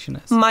your collection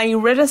is? My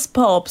rarest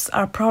pops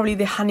are probably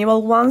the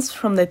Hannibal ones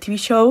from the TV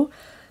show.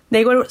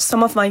 They were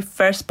some of my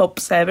first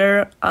pops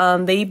ever,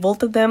 and they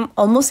vaulted them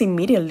almost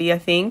immediately, I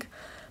think,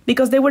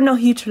 because they were not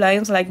huge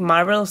lines like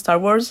Marvel or Star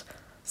Wars.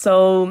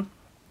 So,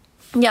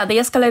 yeah, they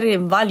escalated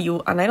in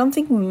value, and I don't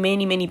think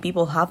many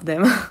people have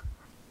them.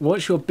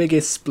 What's your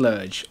biggest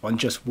splurge on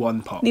just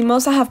one pop? The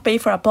most I have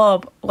paid for a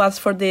pop was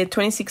for the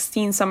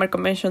 2016 Summer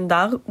Convention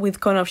dog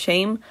with Cone of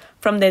Shame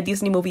from the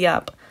Disney Movie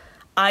app.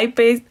 I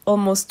paid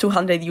almost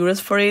 200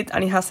 euros for it,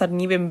 and it has an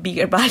even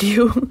bigger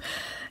value.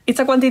 It's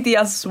a quantity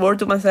I swore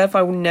to myself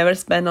I would never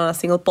spend on a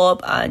single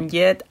pop, and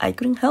yet I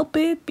couldn't help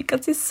it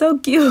because it's so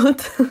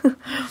cute.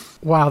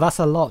 Wow, that's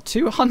a lot.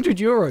 200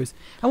 euros.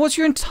 And what's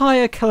your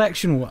entire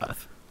collection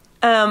worth?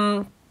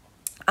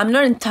 I'm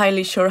not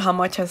entirely sure how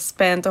much I've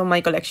spent on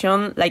my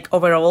collection, like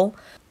overall,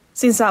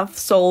 since I've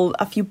sold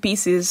a few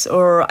pieces,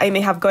 or I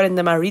may have gotten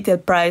them at retail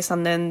price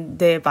and then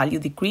the value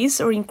decreased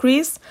or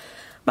increased.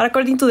 But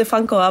according to the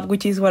Funko app,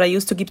 which is what I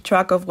use to keep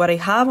track of what I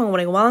have and what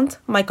I want,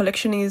 my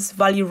collection is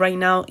valued right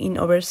now in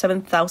over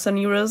 7,000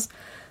 euros.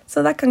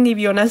 So that can give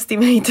you an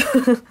estimate.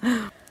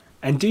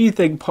 And do you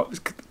think pops...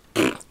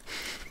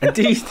 and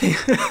do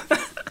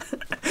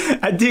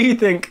you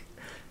think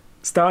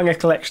starting a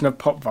collection of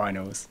pop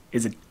vinyls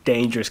is a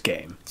dangerous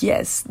game?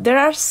 Yes, there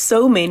are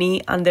so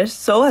many and they're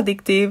so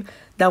addictive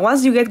that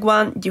once you get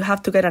one, you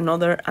have to get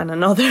another and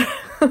another.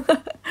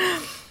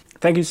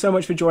 Thank you so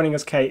much for joining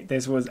us, Kate.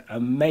 This was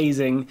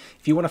amazing.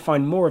 If you want to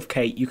find more of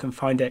Kate, you can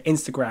find her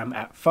Instagram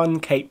at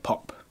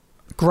FunKatePop.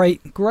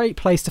 Great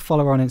place to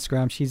follow her on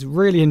Instagram. She's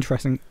really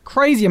interesting.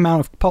 Crazy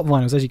amount of pop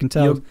vinyls, as you can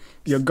tell.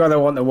 You're going to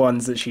want the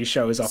ones that she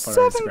shows off on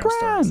her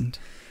Instagram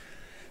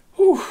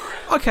stories.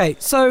 Okay,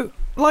 so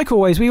like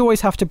always, we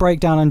always have to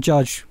break down and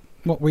judge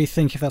what we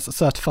think if that's a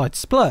certified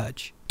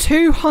splurge.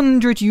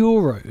 200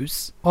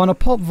 euros on a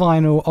pop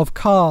vinyl of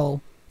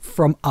Carl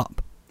from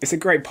Up. It's a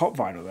great pop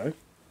vinyl, though.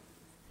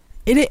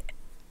 It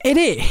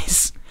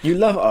is. You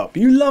love Up.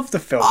 You love the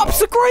film.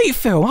 Up's a great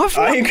film.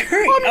 I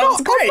agree. I'm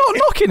not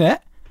knocking it.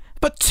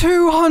 But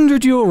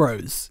 200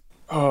 euros.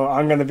 Oh,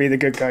 I'm going to be the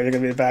good guy. You're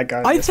going to be the bad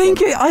guy. I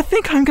think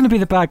I'm going to be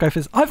the bad guy for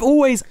this. I'm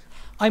always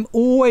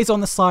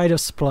on the side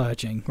of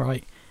splurging,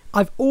 right?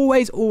 I've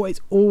always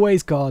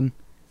gone,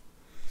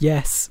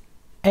 yes,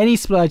 any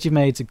splurge you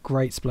made is a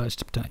great splurge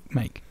to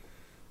make.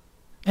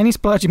 Any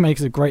splurge you make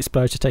is a great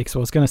splurge to take, so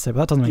I was going to say, but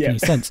that doesn't make any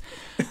sense.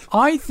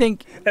 I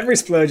think... Every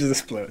splurge is a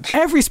splurge.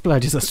 Every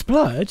splurge is a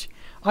splurge.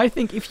 I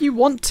think if you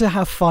want to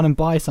have fun and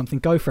buy something,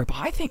 go for it. But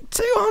I think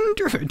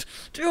 200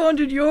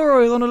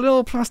 euros on a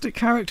little plastic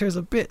character is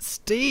a bit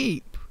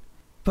steep.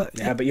 But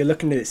Yeah, but you're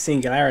looking at its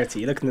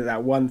singularity. You're looking at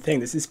that one thing.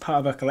 This is part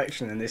of a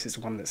collection, and this is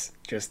one that's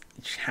just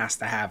has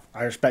to have.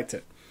 I respect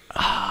it.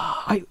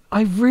 I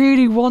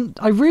really want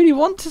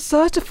to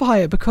certify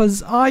it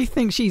because I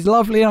think she's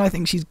lovely and I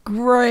think she's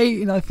great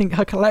and I think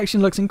her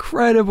collection looks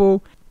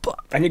incredible. But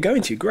And you're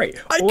going to.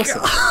 Great.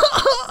 Awesome.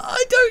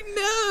 I don't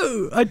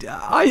know.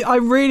 I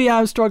really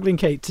am struggling,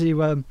 Kate,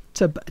 to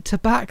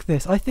back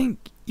this. I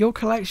think your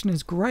collection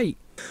is great.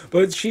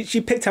 But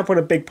she picked up on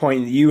a big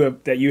point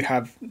that you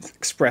have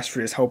expressed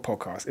through this whole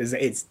podcast, is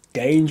that it's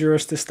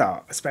dangerous to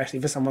start, especially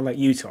for someone like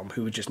you, Tom,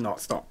 who would just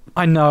not stop.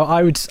 I know.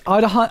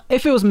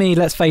 If it was me,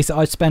 let's face it,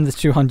 I'd spend the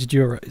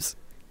 €200.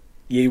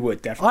 You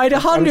would definitely. I'd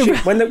 100. Sure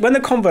when the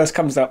Converse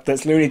comes up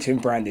that's Looney Tune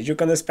branded, you're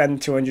going to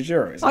spend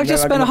 €200. I've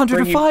just spent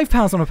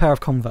 £105 on a pair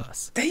of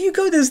Converse. There you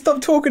go. Then stop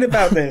talking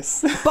about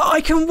this. But I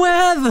can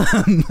wear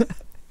them.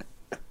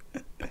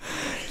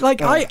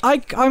 Like,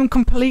 I'm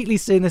completely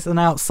seeing this as an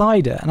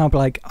outsider, and I'll be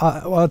like,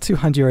 well,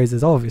 €200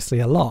 is obviously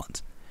a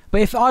lot.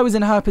 But if I was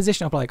in her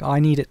position, I'd be like, I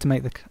need it to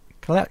make the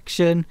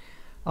collection.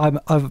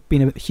 I've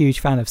been a huge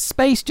fan of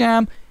Space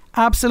Jam.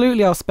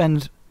 Absolutely, I'll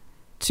spend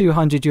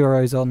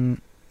 €200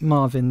 on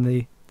Marvin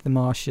the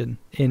Martian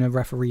in a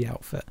referee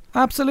outfit.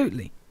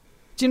 Absolutely.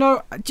 Do you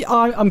know,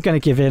 I'm going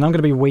to give in. I'm going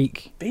to be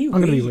weak. I'm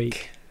going to be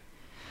weak.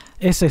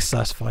 It's a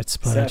certified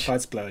splurge.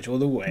 Certified splurge all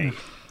the way.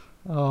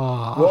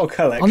 Oh, What a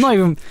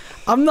collection.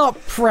 I'm not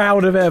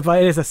proud of it,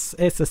 but it's a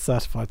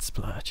certified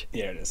splurge.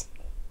 Yeah, it is.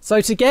 So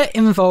to get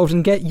involved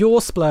and get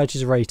your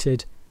splurges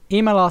rated,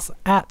 email us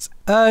at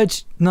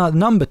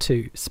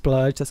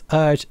urge2splurge. That's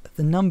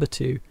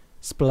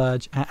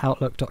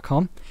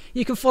urge2splurge@outlook.com.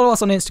 You can follow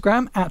us on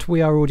Instagram at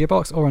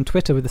weareaudiobox or on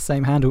Twitter with the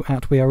same handle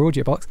at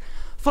weareaudiobox.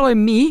 Follow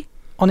me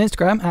on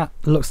Instagram at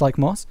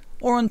looksLikeMoss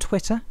or on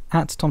Twitter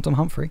at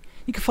TomTomHumphrey.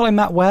 You can follow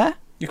Matt where?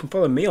 You can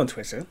follow me on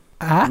Twitter.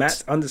 At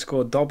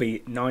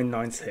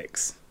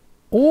Matt_Dobby996.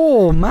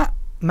 Oh,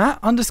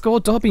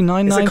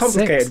 Matt_Dobby996. It's a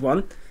complicated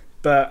one,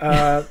 but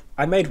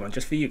I made one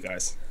just for you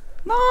guys.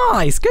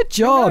 Nice, good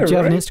job. know, Do you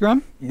have an right?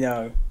 Instagram?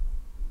 No.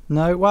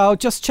 No, well,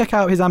 just check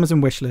out his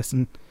Amazon wishlist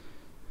and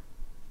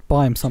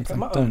buy him something.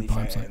 My Don't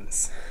buy him something.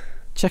 OnlyFans.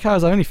 Check out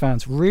his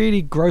OnlyFans.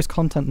 Really gross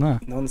content there.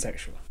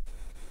 Non-sexual.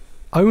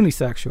 Only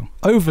sexual.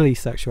 Overly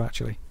sexual,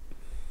 actually.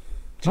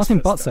 Just Nothing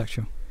for but stuff.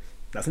 sexual.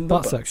 Nothing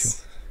but Butt butts.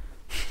 sexual.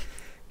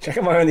 Check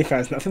out my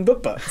OnlyFans. Nothing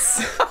but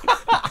butts.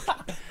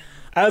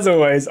 As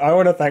always, I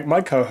want to thank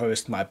my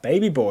co-host, my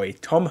baby boy,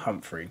 Tom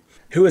Humphrey,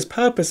 who has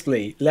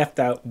purposefully left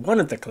out one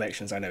of the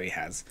collections I know he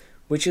has,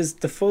 which is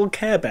the full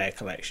Care Bear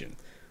collection,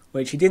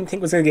 which he didn't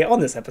think was going to get on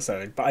this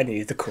episode, but I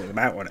needed to call him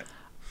out on it.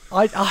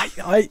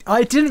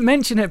 I didn't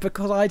mention it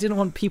because I didn't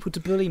want people to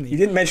bully me. You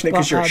didn't mention it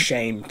because But, you're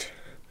ashamed.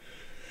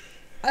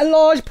 A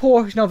large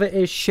portion of it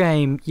is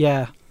shame,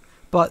 yeah.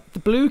 But the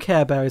blue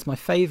Care Bear is my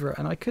favourite,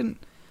 and I couldn't...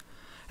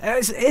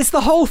 It's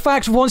the whole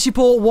fact once you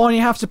bought one,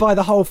 you have to buy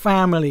the whole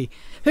family.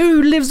 Who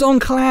lives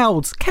on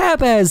clouds? Care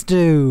Bears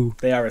do.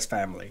 They are his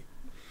family.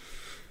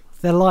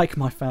 They're like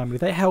my family.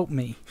 They help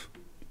me.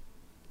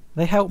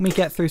 They help me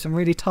get through some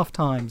really tough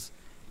times.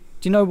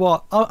 Do you know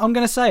what? I'm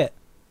going to say it.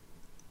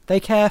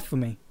 They care for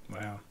me.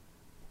 Wow.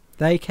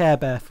 They Care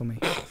Bear for me.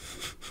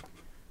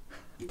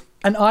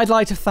 And I'd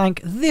like to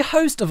thank the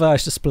host of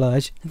Urge to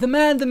Splurge, the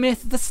man, the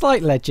myth, the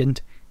slight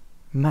legend,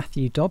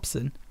 Matthew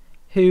Dobson,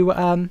 who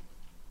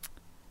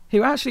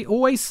actually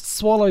always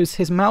swallows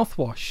his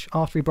mouthwash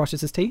after he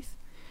brushes his teeth.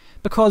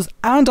 Because,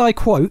 and I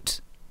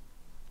quote,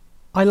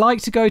 I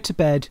like to go to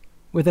bed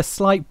with a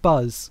slight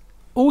buzz.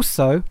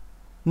 Also,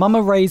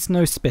 Mama raised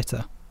no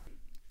spitter.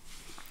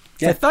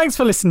 Yeah. So thanks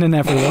for listening,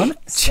 everyone.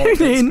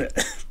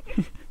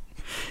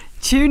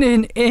 Tune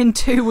in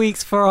 2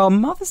 weeks for our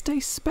Mother's Day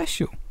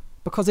special.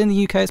 Because in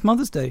the UK it's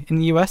Mother's Day. In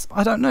the US,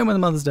 I don't know when the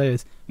Mother's Day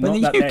is. But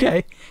in Not the that UK,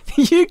 day.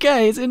 the UK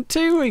is in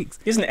 2 weeks.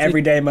 Isn't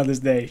every day Mother's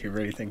Day if you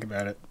really think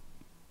about it?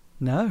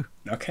 No.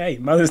 Okay,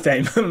 Mother's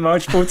Day,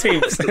 March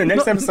 14th. So the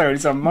next episode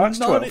is on March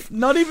 12th.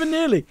 Not even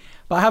nearly.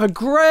 But have a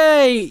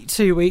great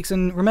 2 weeks,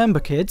 and remember,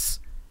 kids,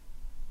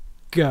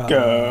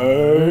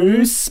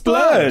 Go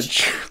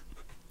splurge!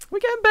 We're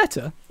getting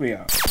better. We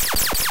are.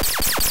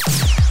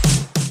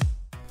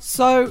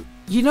 So,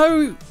 you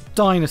know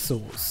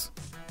dinosaurs.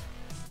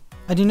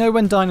 And you know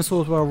when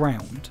dinosaurs were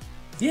around.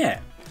 Yeah.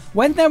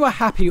 When they were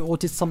happy or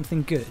did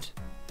something good,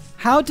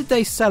 how did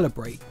they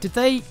celebrate? Did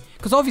they...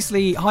 Because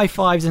obviously high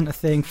fives isn't a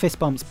thing, fist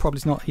bumps probably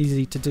not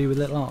easy to do with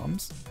little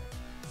arms.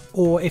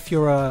 Or if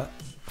you're I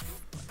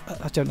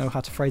don't know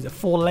how to phrase it,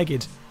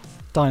 four-legged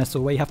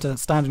dinosaur where you have to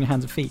stand on your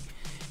hands and feet.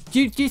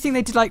 Do you think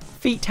they did like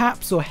feet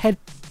taps or head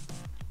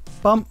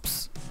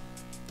bumps?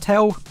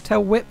 Tail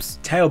whips?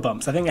 Tail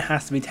bumps. I think it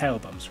has to be tail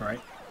bumps, right?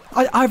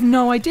 I have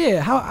no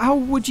idea. How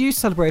would you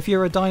celebrate if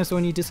you're a dinosaur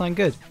and you did something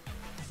good?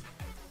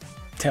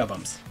 Tail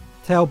bumps.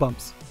 Tail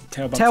bumps.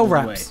 Tail bumps. Tail all the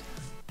wraps. way.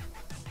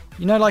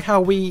 You know, like how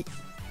we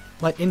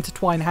like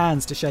intertwine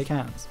hands to shake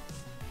hands.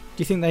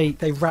 Do you think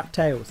they wrap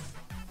tails?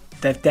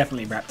 They've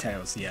definitely wrapped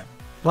tails, yeah.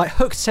 Like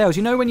hooked tails.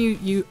 You know when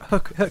you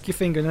hook your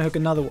finger and then hook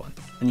another one?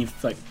 And you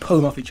like pull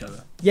them off each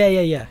other. Yeah. Do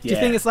you Yeah.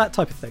 think it's that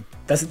type of thing?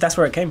 That's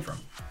where it came from.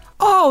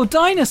 Oh,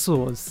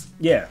 dinosaurs.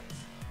 Yeah.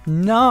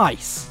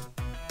 Nice.